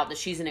finds out that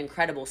she's an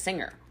incredible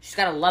singer. She's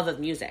got a love of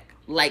music.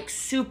 Like,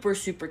 super,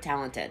 super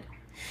talented.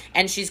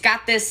 And she's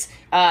got this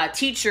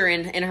teacher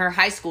in her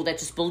high school that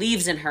just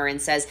believes in her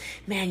and says,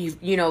 man,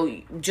 you know,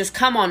 just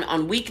come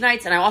on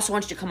weeknights, and I also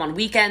want you to come on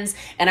weekends,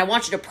 and I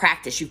want you to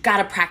practice. You've got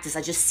to practice.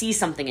 I just see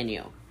something in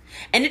you.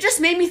 And it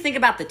just made me think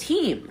about the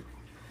team.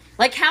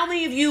 Like, how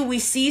many of you we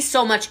see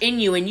so much in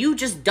you and you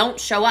just don't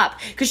show up?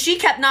 Because she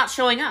kept not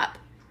showing up.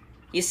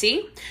 You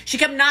see? She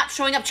kept not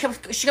showing up. She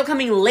kept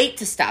coming late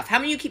to stuff. How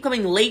many of you keep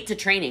coming late to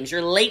trainings?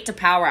 You're late to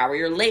Power Hour.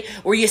 You're late,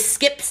 or you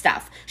skip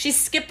stuff. She's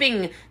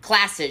skipping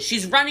classes.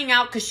 She's running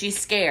out because she's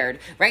scared,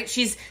 right?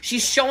 She's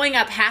showing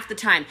up half the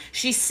time.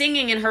 She's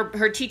singing and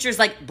her teacher's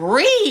like,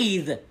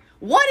 breathe.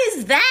 What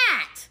is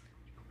that?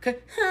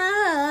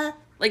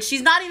 Like,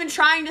 she's not even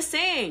trying to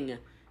sing.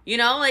 You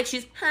know, like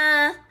she's,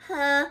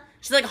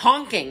 she's like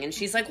honking, and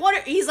she's like,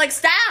 what? He's like,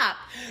 stop,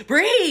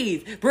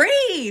 breathe.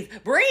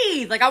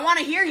 Like, I want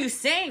to hear you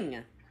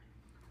sing.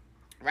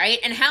 Right?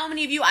 And how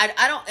many of you,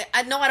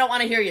 I know I don't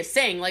want to hear you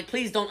sing. Like,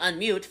 please don't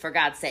unmute, for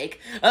God's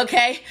sake.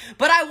 Okay?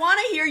 But I want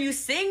to hear you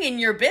sing in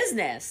your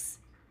business.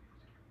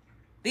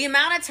 The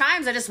amount of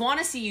times I just want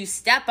to see you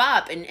step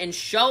up and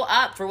show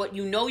up for what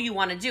you know you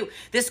want to do.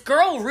 This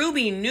girl,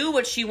 Ruby, knew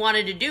what she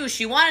wanted to do.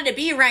 She wanted to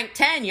be ranked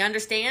 10, you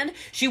understand?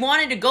 She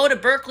wanted to go to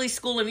Berklee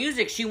School of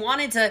Music. She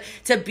wanted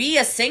to be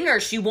a singer.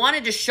 She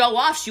wanted to show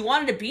off. She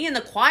wanted to be in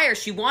the choir.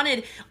 She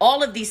wanted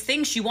all of these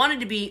things. She wanted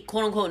to be,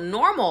 quote unquote,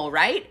 normal,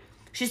 right?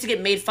 She used to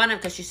get made fun of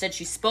because she said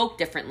she spoke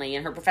differently,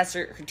 and her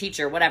professor, her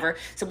teacher, whatever,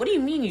 said, what do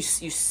you mean you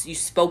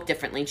spoke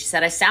differently? And she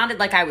said, I sounded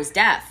like I was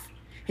deaf.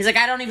 He's like,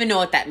 I don't even know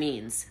what that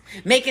means.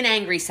 Make an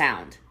angry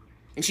sound.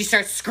 And she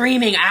starts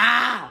screaming,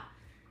 ah,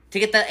 to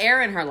get the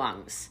air in her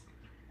lungs.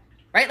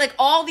 Right? Like,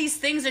 all these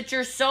things that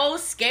you're so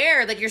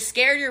scared. Like, you're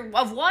scared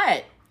of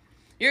what?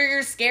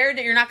 You're scared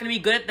that you're not going to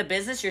be good at the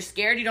business. You're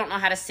scared you don't know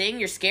how to sing.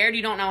 You're scared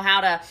you don't know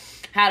how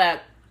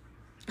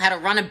to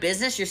run a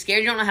business. You're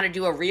scared you don't know how to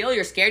do a reel.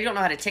 You're scared you don't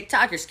know how to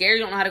TikTok. You're scared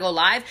you don't know how to go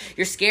live.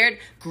 You're scared.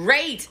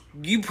 Great.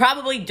 You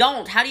probably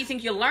don't. How do you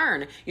think you'll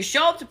learn? You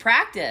show up to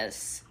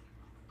practice.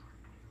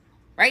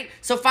 Right?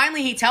 So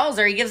finally he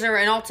gives her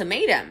an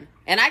ultimatum.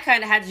 And I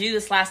kind of had to do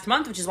this last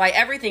month, which is why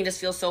everything just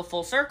feels so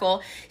full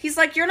circle. He's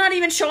like, you're not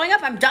even showing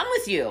up. I'm done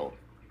with you.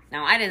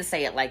 Now, I didn't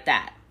say it like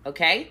that,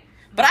 okay?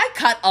 But I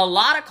cut a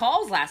lot of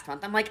calls last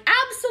month. I'm like,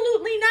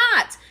 absolutely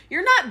not.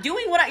 You're not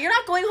doing you're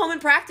not going home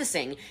and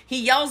practicing.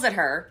 He yells at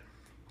her.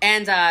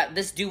 And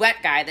this duet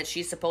guy that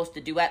she's supposed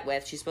to duet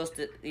with, she's supposed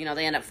to, they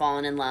end up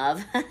falling in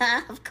love.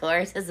 Of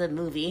course, it's a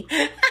movie.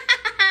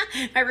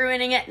 Am I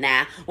ruining it?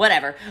 Nah,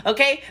 whatever.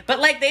 Okay? But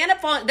like, they end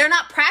up falling, they're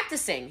not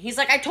practicing. He's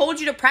like, I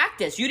told you to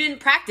practice. You didn't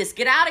practice.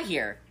 Get out of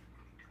here.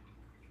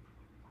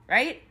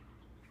 Right?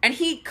 And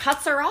he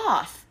cuts her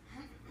off.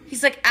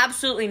 He's like,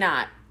 absolutely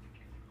not.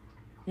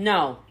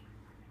 No.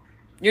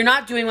 You're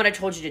not doing what I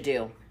told you to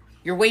do.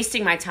 You're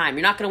wasting my time.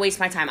 You're not going to waste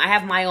my time. I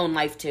have my own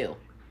life too.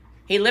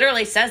 He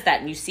literally says that,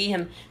 and you see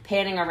him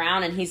panning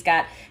around, and he's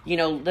got,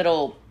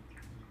 little,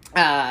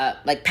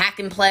 like, pack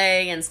and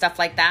play and stuff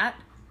like that,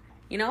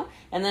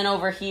 And then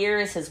over here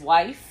is his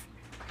wife.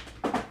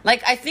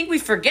 Like, I think we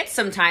forget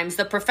sometimes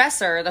the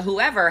professor, the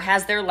whoever,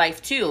 has their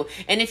life too.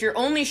 And if you're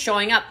only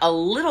showing up a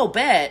little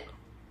bit,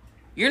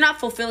 you're not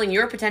fulfilling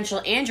your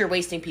potential, and you're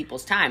wasting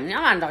people's time.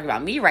 Now, I'm not talking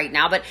about me right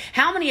now, but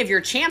how many of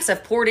your champs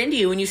have poured into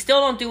you and you still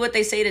don't do what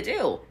they say to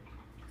do?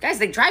 Guys,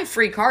 they drive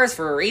free cars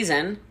for a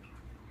reason.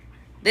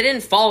 They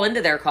didn't fall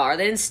into their car.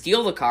 They didn't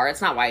steal the car.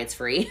 That's not why it's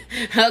free.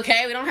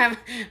 Okay? We don't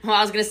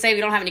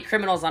have any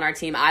criminals on our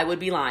team. I would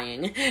be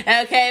lying.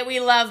 Okay?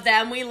 We love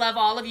them. We love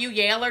all of you.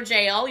 Yale or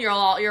jail. You're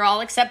all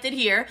accepted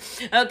here.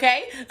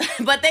 Okay?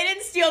 But they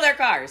didn't steal their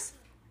cars.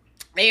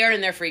 They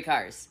earned their free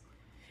cars.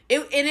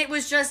 It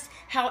was just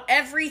how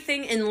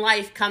everything in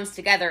life comes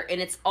together,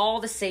 and it's all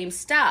the same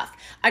stuff.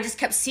 I just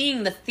kept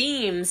seeing the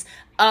themes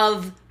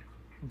of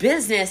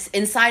business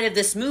inside of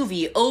this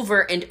movie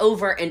over and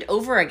over and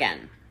over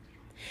again.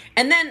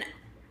 And then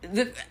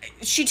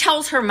she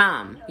tells her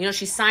mom,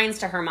 she signs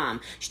to her mom.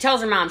 She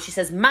tells her mom, she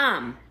says,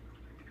 Mom,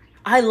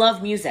 I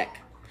love music.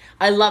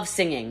 I love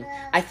singing.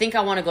 I think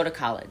I want to go to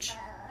college.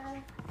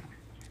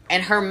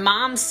 And her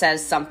mom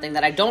says something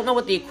that I don't know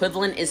what the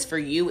equivalent is for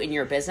you in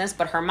your business,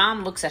 but her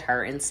mom looks at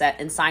her and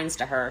signs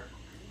to her,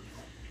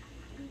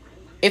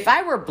 if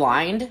I were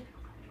blind,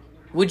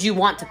 would you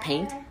want to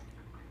paint?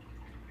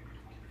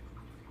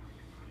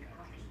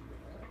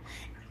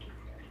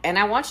 And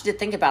I want you to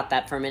think about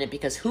that for a minute,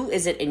 because who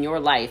is it in your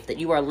life that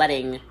you are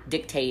letting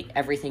dictate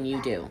everything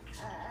you do?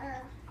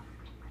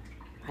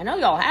 I know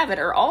y'all have it,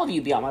 or all of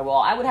you be on my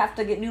wall. I would have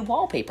to get new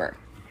wallpaper.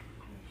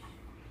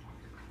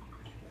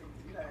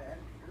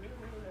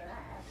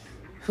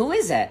 Who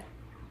is it?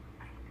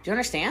 Do you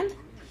understand?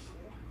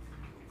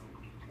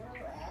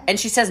 And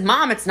she says,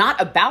 Mom, it's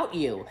not about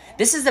you.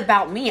 This is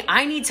about me.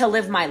 I need to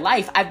live my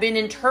life. I've been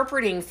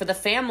interpreting for the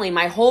family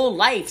my whole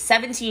life,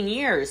 17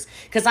 years,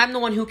 because I'm the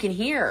one who can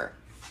hear.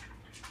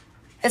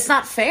 It's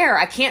not fair.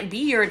 I can't be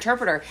your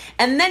interpreter.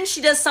 And then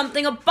she does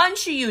something a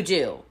bunch of you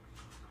do.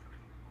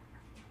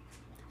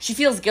 She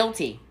feels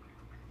guilty.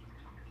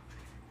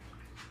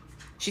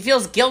 She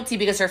feels guilty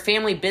because her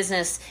family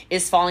business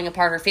is falling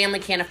apart. Her family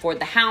can't afford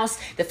the house.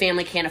 The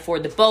family can't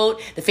afford the boat.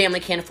 The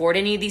family can't afford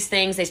any of these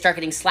things. They start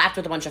getting slapped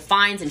with a bunch of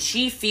fines, and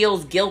she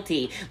feels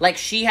guilty, like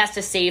she has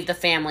to save the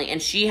family,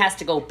 and she has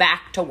to go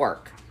back to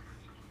work.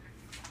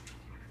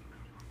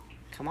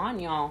 Come on,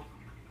 y'all.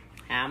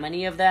 How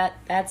many of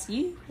that's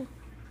you?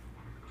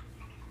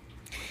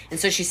 And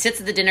so she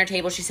sits at the dinner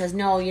table. She says,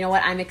 no, you know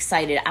what? I'm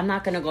excited. I'm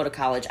not going to go to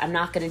college. I'm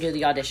not going to do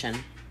the audition.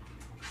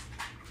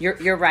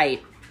 You're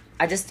right.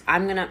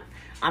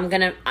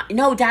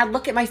 No, Dad,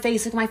 look at my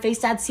face. Look at my face,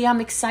 Dad. See,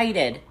 I'm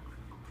excited.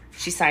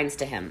 She signs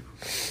to him.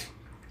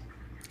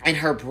 And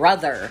her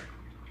brother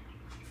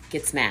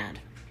gets mad.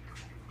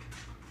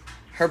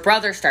 Her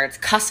brother starts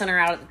cussing her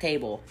out at the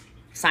table,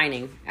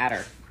 signing at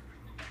her.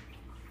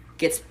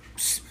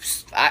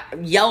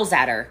 Yells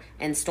at her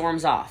and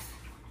storms off.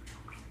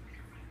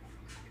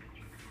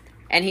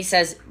 And he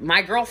says,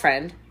 my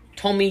girlfriend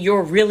told me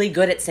you're really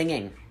good at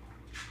singing.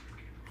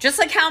 Just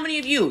like how many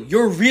of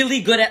you're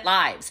really good at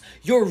lives.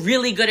 You're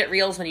really good at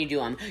reels when you do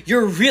them.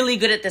 You're really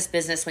good at this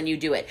business when you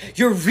do it.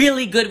 You're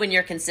really good when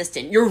you're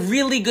consistent. You're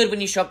really good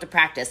when you show up to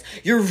practice.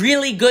 You're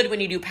really good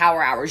when you do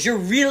power hours. You're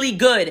really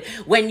good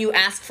when you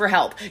ask for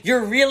help.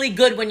 You're really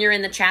good when you're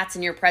in the chats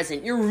and you're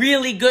present. You're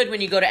really good when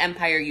you go to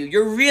Empire U.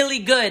 You're really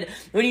good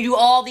when you do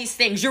all these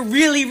things. You're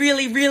really,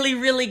 really, really,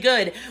 really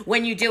good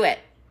when you do it.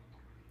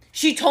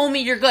 She told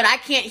me you're good. I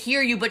can't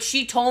hear you, but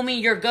she told me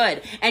you're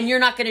good. And you're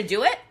not going to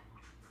do it?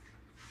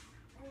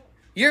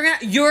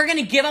 You're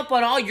gonna give up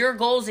on all your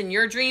goals and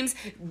your dreams,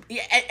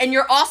 and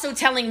you're also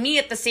telling me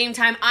at the same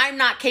time I'm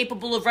not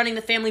capable of running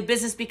the family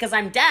business because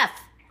I'm deaf,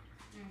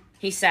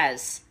 he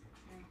says.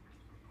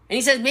 And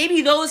he says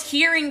maybe those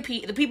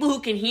the people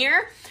who can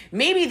hear,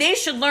 maybe they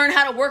should learn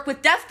how to work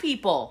with deaf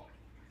people.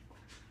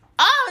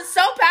 Oh, it's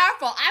so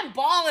powerful. I'm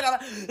bawling.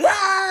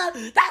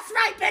 That's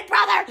right, big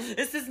brother.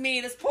 This is me,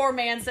 this poor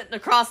man sitting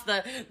across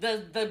the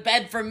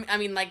bed from, I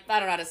don't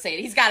know how to say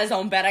it. He's got his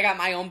own bed. I got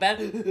my own bed.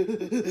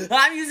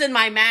 I'm using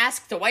my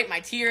mask to wipe my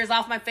tears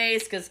off my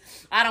face because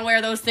I don't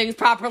wear those things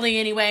properly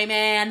anyway,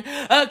 man.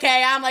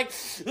 Okay, I'm like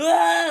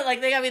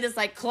they got me this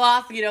like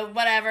cloth,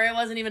 whatever. It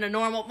wasn't even a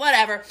normal,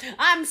 whatever.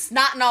 I'm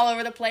snotting all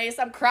over the place.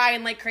 I'm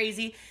crying like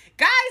crazy.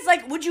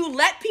 Guys, would you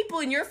let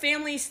people in your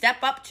family step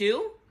up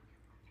too?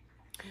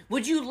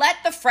 Would you let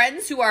the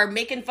friends who are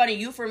making fun of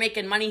you for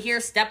making money here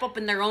step up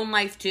in their own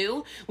life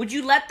too? Would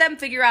you let them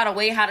figure out a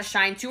way how to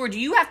shine too? Or do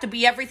you have to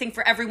be everything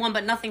for everyone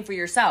but nothing for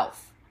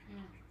yourself?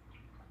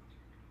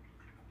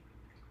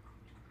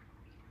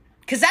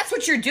 Because that's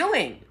what you're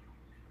doing.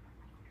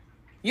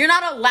 You're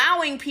not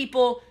allowing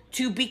people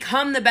to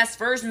become the best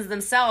versions of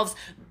themselves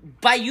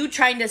by you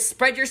trying to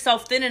spread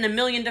yourself thin in a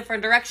million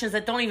different directions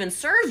that don't even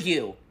serve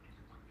you.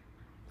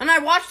 And I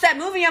watched that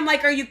movie, I'm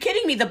like, are you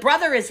kidding me? The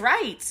brother is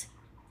right.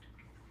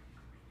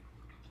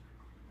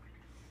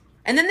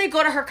 And then they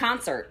go to her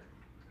concert.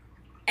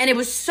 And it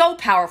was so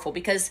powerful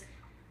because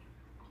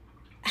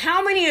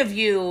how many of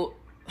you,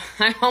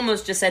 I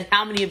almost just said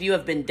how many of you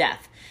have been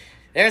deaf?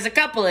 There's a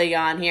couple of you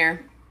on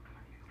here.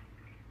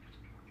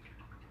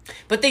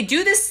 But they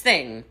do this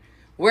thing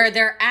where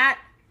they're at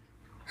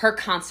her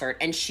concert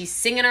and she's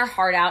singing her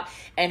heart out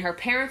and her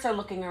parents are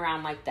looking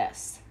around like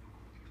this.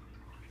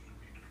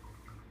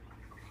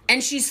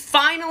 And she's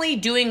finally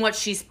doing what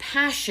she's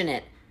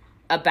passionate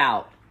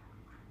about.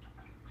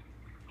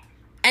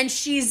 And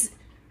she's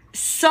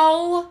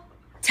so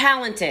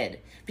talented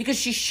because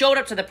she showed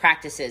up to the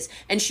practices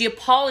and she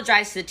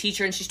apologized to the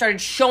teacher and she started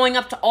showing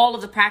up to all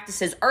of the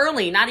practices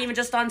early, not even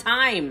just on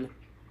time.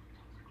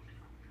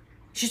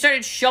 She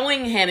started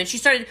showing him and she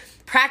started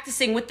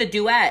practicing with the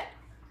duet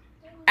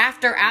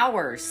after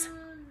hours.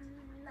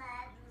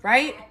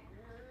 Right?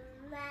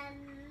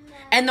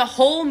 And the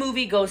whole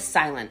movie goes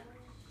silent.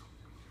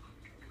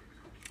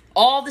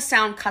 All the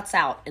sound cuts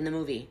out in the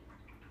movie.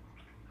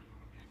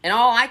 And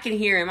all I can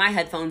hear in my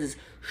headphones is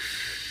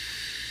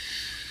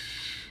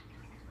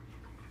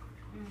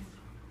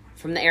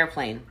from the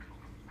airplane.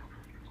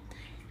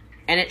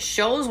 And it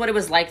shows what it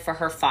was like for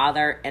her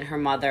father and her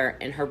mother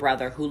and her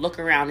brother who look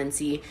around and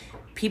see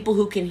people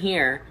who can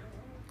hear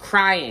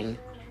crying,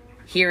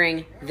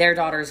 hearing their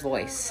daughter's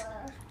voice,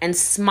 and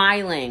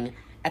smiling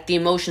at the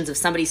emotions of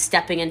somebody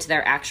stepping into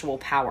their actual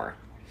power.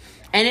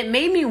 And it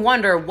made me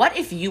wonder, what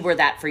if you were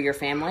that for your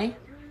family?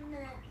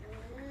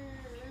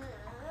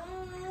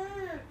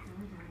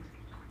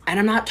 And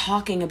I'm not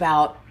talking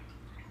about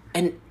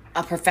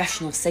a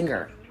professional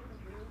singer.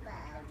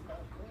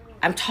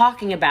 I'm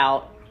talking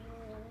about,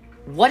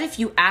 what if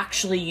you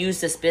actually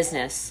use this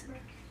business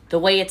the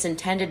way it's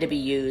intended to be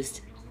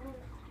used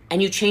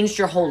and you changed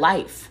your whole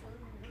life?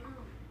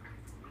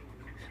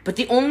 But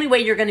the only way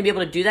you're going to be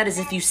able to do that is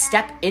if you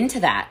step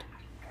into that.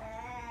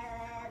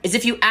 Is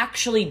if you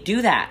actually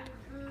do that.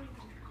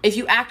 If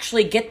you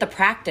actually get the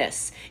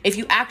practice. If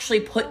you actually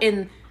put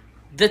in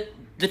the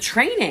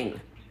training.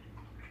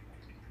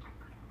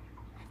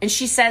 And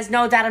she says,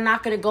 no, Dad, I'm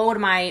not going to go to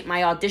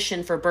my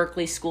audition for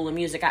Berklee School of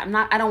Music.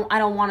 I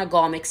don't want to go.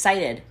 I'm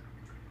excited.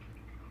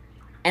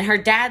 And her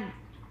dad,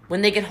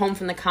 when they get home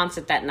from the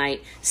concert that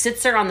night,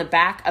 sits her on the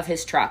back of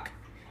his truck.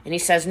 And he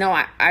says, no,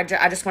 I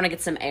just want to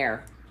get some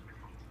air.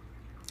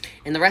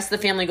 And the rest of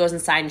the family goes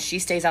inside, and she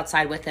stays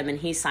outside with him, and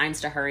he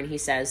signs to her, and he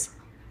says,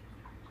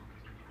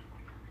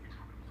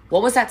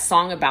 what was that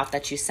song about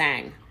that you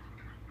sang?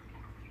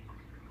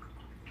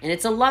 And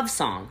it's a love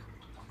song.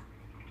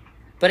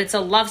 But it's a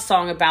love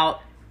song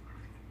about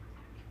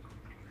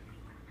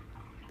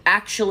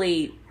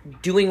actually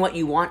doing what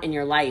you want in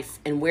your life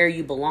and where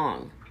you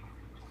belong.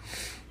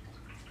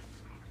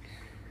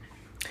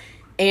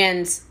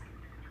 And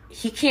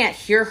he can't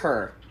hear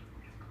her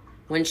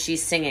when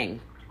she's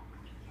singing.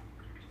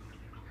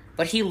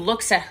 But he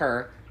looks at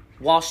her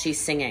while she's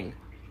singing.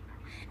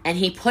 And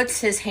he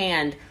puts his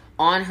hand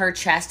on her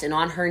chest and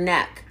on her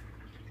neck.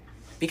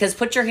 Because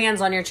put your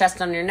hands on your chest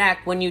and on your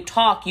neck. When you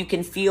talk, you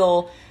can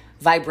feel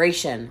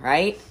vibration,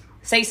 right?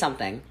 Say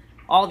something.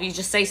 All of you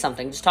just say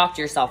something. Just talk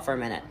to yourself for a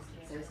minute.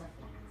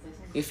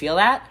 You feel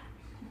that?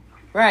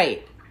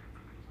 Right.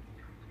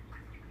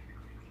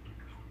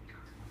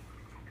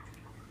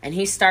 And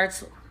he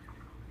starts,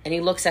 and he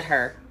looks at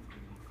her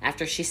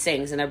after she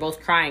sings, and they're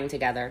both crying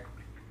together.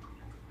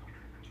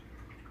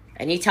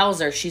 And he tells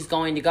her she's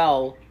going to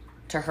go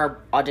to her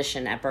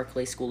audition at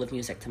Berklee School of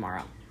Music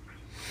tomorrow.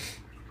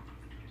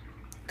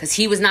 Because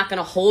he was not going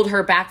to hold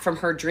her back from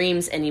her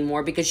dreams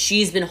anymore, because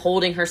she's been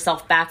holding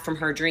herself back from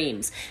her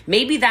dreams.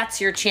 Maybe that's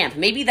your champ.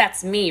 Maybe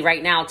that's me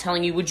right now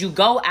telling you, would you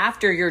go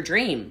after your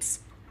dreams?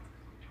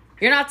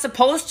 You're not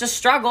supposed to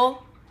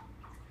struggle.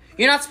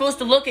 You're not supposed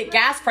to look at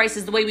gas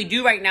prices the way we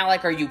do right now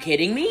like, are you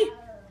kidding me?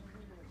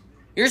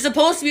 You're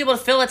supposed to be able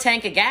to fill a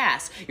tank of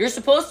gas. You're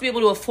supposed to be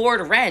able to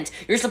afford rent.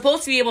 You're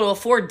supposed to be able to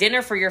afford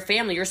dinner for your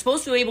family. You're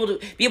supposed to be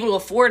able to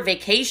afford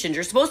vacations.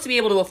 You're supposed to be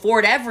able to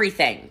afford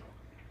everything.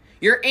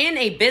 You're in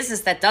a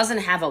business that doesn't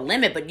have a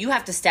limit, but you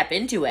have to step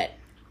into it.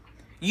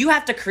 You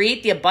have to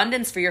create the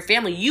abundance for your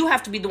family. You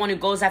have to be the one who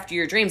goes after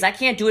your dreams. I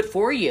can't do it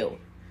for you.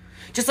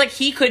 Just like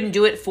he couldn't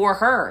do it for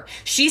her.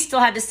 She still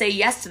had to say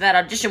yes to that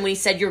audition when he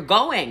said, you're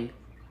going.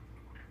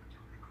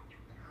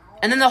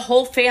 And then the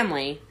whole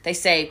family, they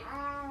say,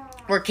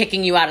 we're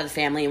kicking you out of the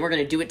family and we're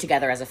going to do it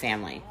together as a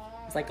family.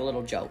 It's like a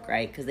little joke,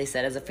 right? Because they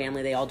said as a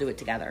family, they all do it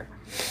together.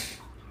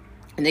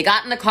 And they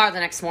got in the car the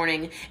next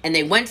morning and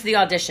they went to the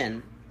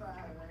audition.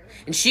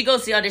 And she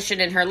goes to the audition,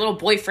 and her little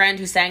boyfriend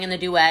who sang in the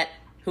duet,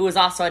 who was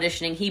also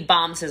auditioning, he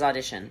bombs his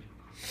audition.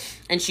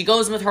 And she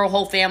goes with her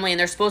whole family, and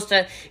they're supposed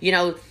to,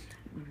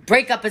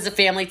 break up as a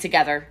family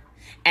together.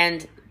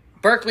 And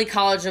Berklee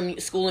College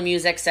School of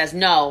Music says,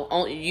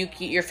 no,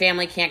 your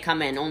family can't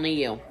come in,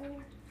 only you.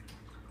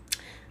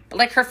 But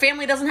like, her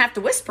family doesn't have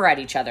to whisper at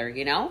each other,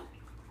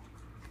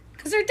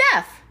 because they're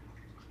deaf.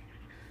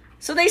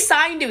 So they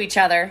sign to each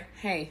other,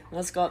 hey,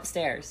 let's go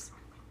upstairs.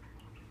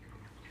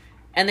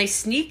 And they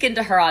sneak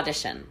into her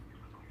audition.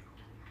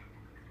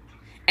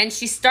 And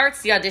she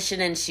starts the audition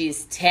and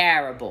she's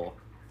terrible,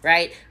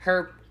 right?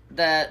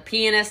 The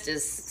pianist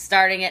is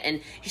starting it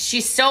and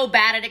she's so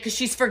bad at it because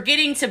she's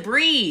forgetting to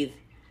breathe.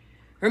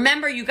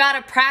 Remember, you got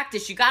to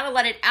practice. You got to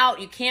let it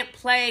out. You can't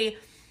play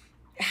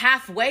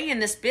halfway in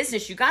this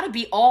business. You got to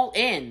be all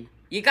in.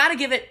 You got to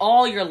give it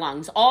all your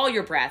lungs, all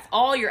your breath,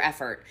 all your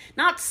effort.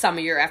 Not some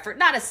of your effort,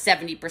 not a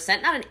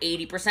 70%, not an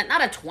 80%,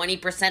 not a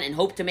 20% and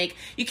hope to make.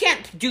 You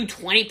can't do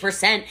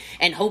 20%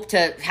 and hope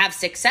to have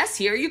success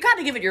here. You got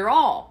to give it your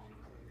all.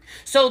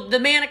 So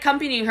the man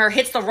accompanying her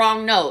hits the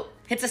wrong note,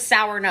 hits a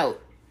sour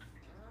note,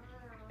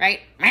 right?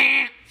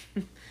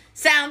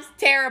 Sounds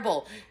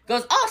terrible.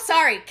 Goes, oh,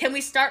 sorry, can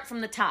we start from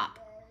the top?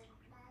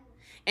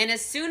 And as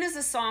soon as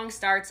the song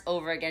starts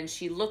over again,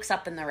 she looks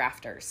up in the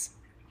rafters.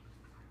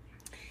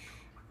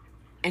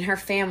 And her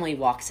family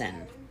walks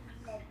in,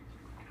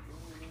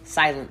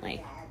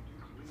 silently.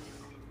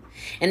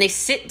 And they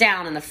sit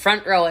down in the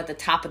front row at the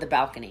top of the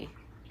balcony.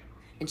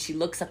 And she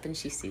looks up and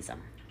she sees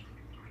them.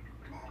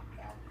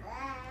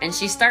 And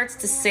she starts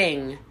to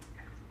sing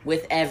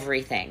with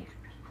everything.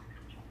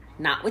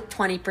 Not with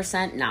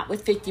 20%, not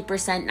with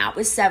 50%, not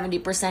with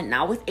 70%,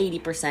 not with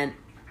 80%.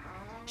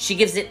 She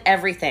gives it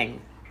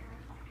everything.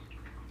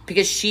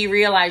 Because she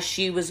realized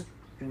she was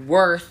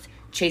worth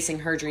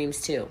chasing her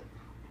dreams too.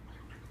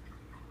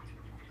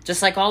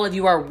 Just like all of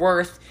you are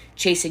worth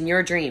chasing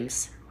your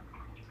dreams.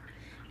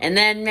 And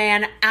then,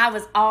 man, I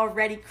was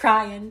already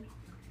crying.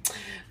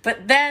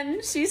 But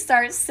then she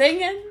starts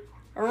singing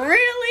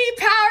really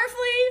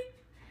powerfully.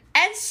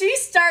 And she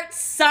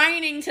starts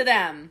signing to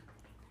them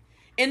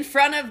in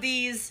front of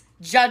these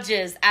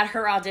judges at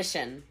her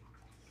audition.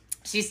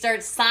 She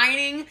starts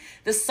signing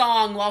the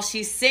song while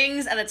she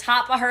sings at the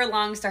top of her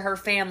lungs to her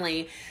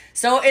family.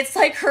 So it's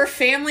like her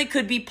family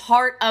could be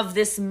part of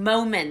this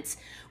moment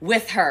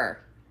with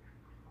her.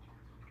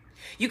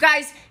 You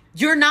guys,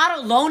 you're not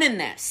alone in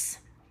this.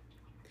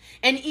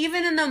 And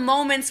even in the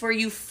moments where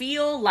you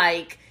feel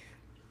like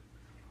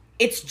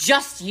it's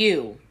just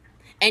you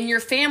and your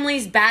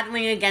family's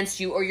battling against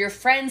you or your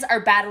friends are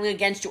battling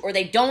against you or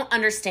they don't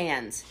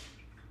understand,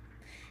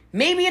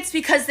 maybe it's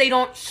because they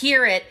don't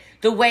hear it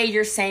the way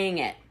you're saying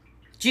it.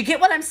 Do you get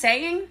what I'm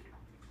saying?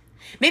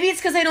 Maybe it's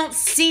because they don't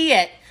see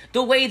it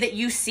the way that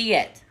you see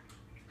it.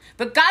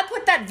 But God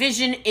put that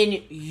vision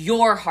in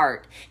your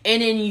heart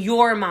and in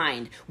your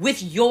mind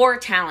with your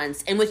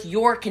talents and with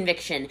your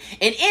conviction.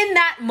 And in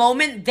that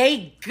moment,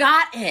 they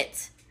got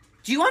it.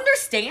 Do you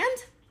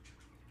understand?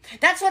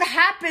 That's what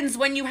happens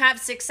when you have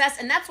success.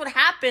 And that's what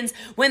happens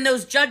when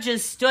those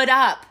judges stood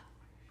up,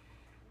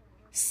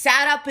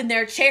 sat up in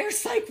their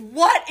chairs like,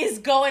 what is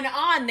going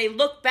on? They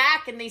look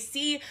back and they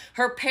see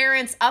her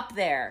parents up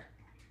there.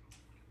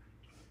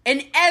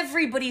 And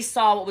everybody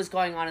saw what was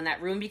going on in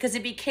that room because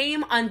it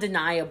became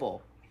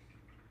undeniable.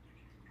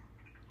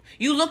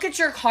 You look at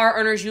your car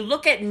earners, you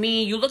look at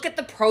me, you look at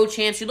the pro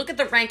champs, you look at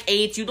the rank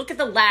 8s, you look at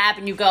the lab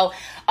and you go,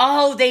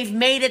 oh, they've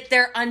made it,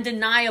 they're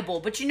undeniable.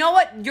 But you know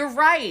what? You're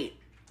right.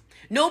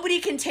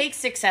 Nobody can take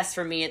success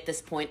from me at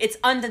this point. It's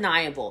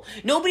undeniable.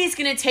 Nobody's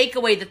going to take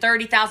away the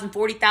 $30,000,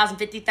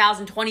 $40,000,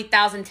 $50,000,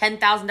 $20,000,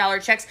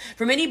 $10,000 checks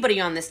from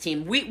anybody on this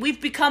team. We've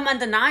become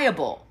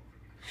undeniable.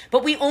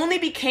 But we only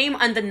became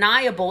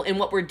undeniable in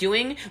what we're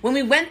doing when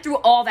we went through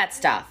all that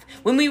stuff.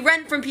 When we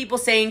went from people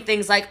saying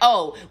things like,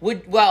 oh,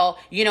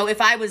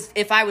 if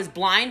I was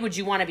blind, would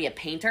you want to be a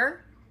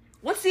painter?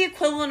 What's the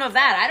equivalent of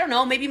that? I don't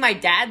know. Maybe my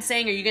dad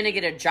saying, are you going to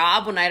get a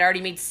job when I'd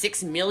already made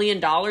 $6 million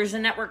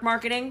in network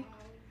marketing?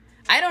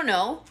 I don't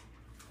know.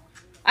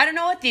 I don't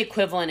know what the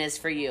equivalent is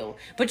for you.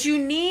 But you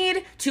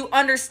need to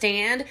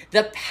understand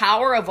the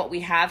power of what we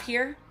have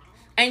here.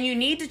 And you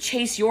need to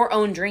chase your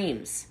own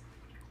dreams.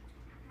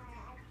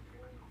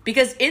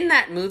 Because in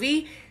that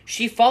movie,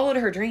 she followed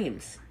her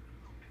dreams.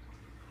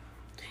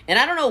 And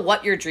I don't know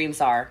what your dreams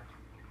are,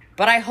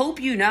 but I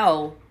hope you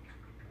know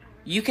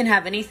you can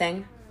have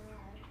anything.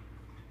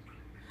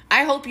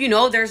 I hope you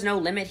know there's no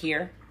limit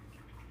here.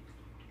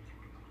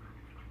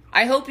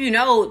 I hope you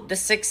know the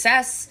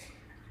success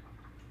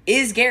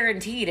is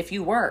guaranteed if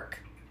you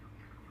work.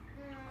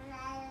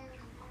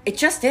 It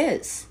just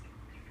is.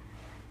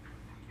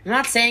 I'm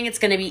not saying it's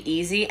going to be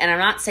easy, and I'm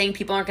not saying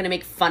people aren't going to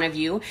make fun of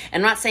you.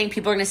 And I'm not saying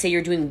people are going to say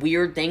you're doing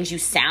weird things. You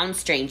sound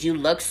strange. You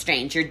look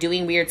strange. You're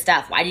doing weird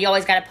stuff. Why do you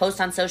always got to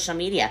post on social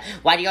media?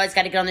 Why do you always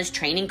got to get on those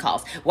training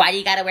calls? Why do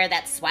you got to wear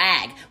that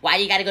swag? Why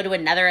do you got to go to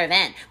another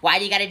event? Why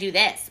do you got to do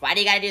this? Why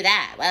do you got to do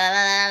that?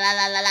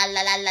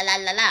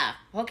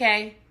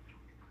 Okay.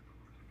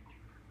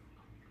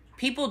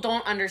 People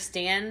don't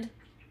understand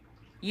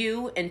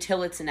you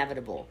until it's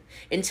inevitable.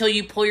 Until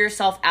you pull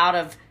yourself out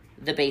of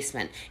the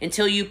basement,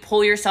 until you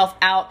pull yourself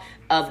out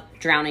of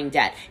drowning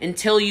debt,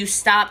 until you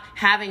stop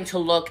having to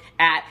look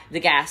at the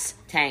gas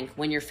tank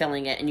when you're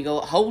filling it and you go,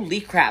 holy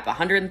crap,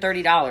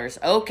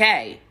 $130.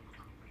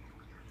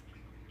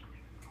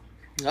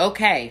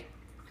 Okay.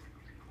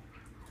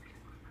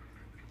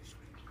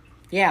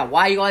 Yeah,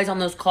 why are you always on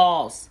those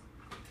calls?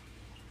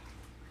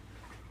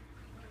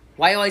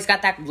 Why you always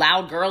got that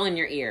loud girl in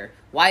your ear?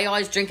 Why you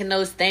always drinking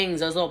those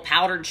things, those little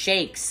powdered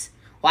shakes?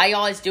 Why you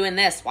always doing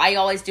this? Why you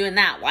always doing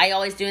that? Why you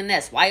always doing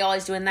this? Why you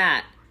always doing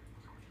that?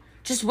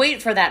 Just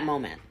wait for that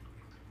moment.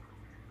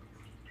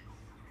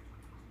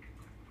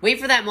 Wait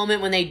for that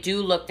moment when they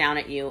do look down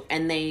at you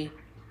and they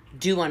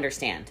do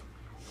understand.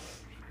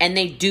 And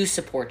they do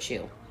support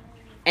you.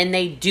 And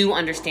they do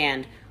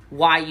understand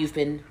why you've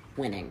been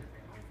winning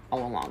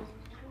all along.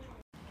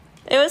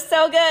 It was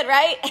so good,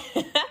 right?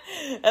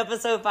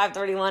 Episode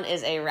 531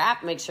 is a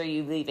wrap. Make sure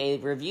you leave a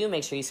review.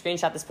 Make sure you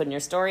screenshot this, put in your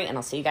story, and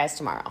I'll see you guys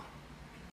tomorrow.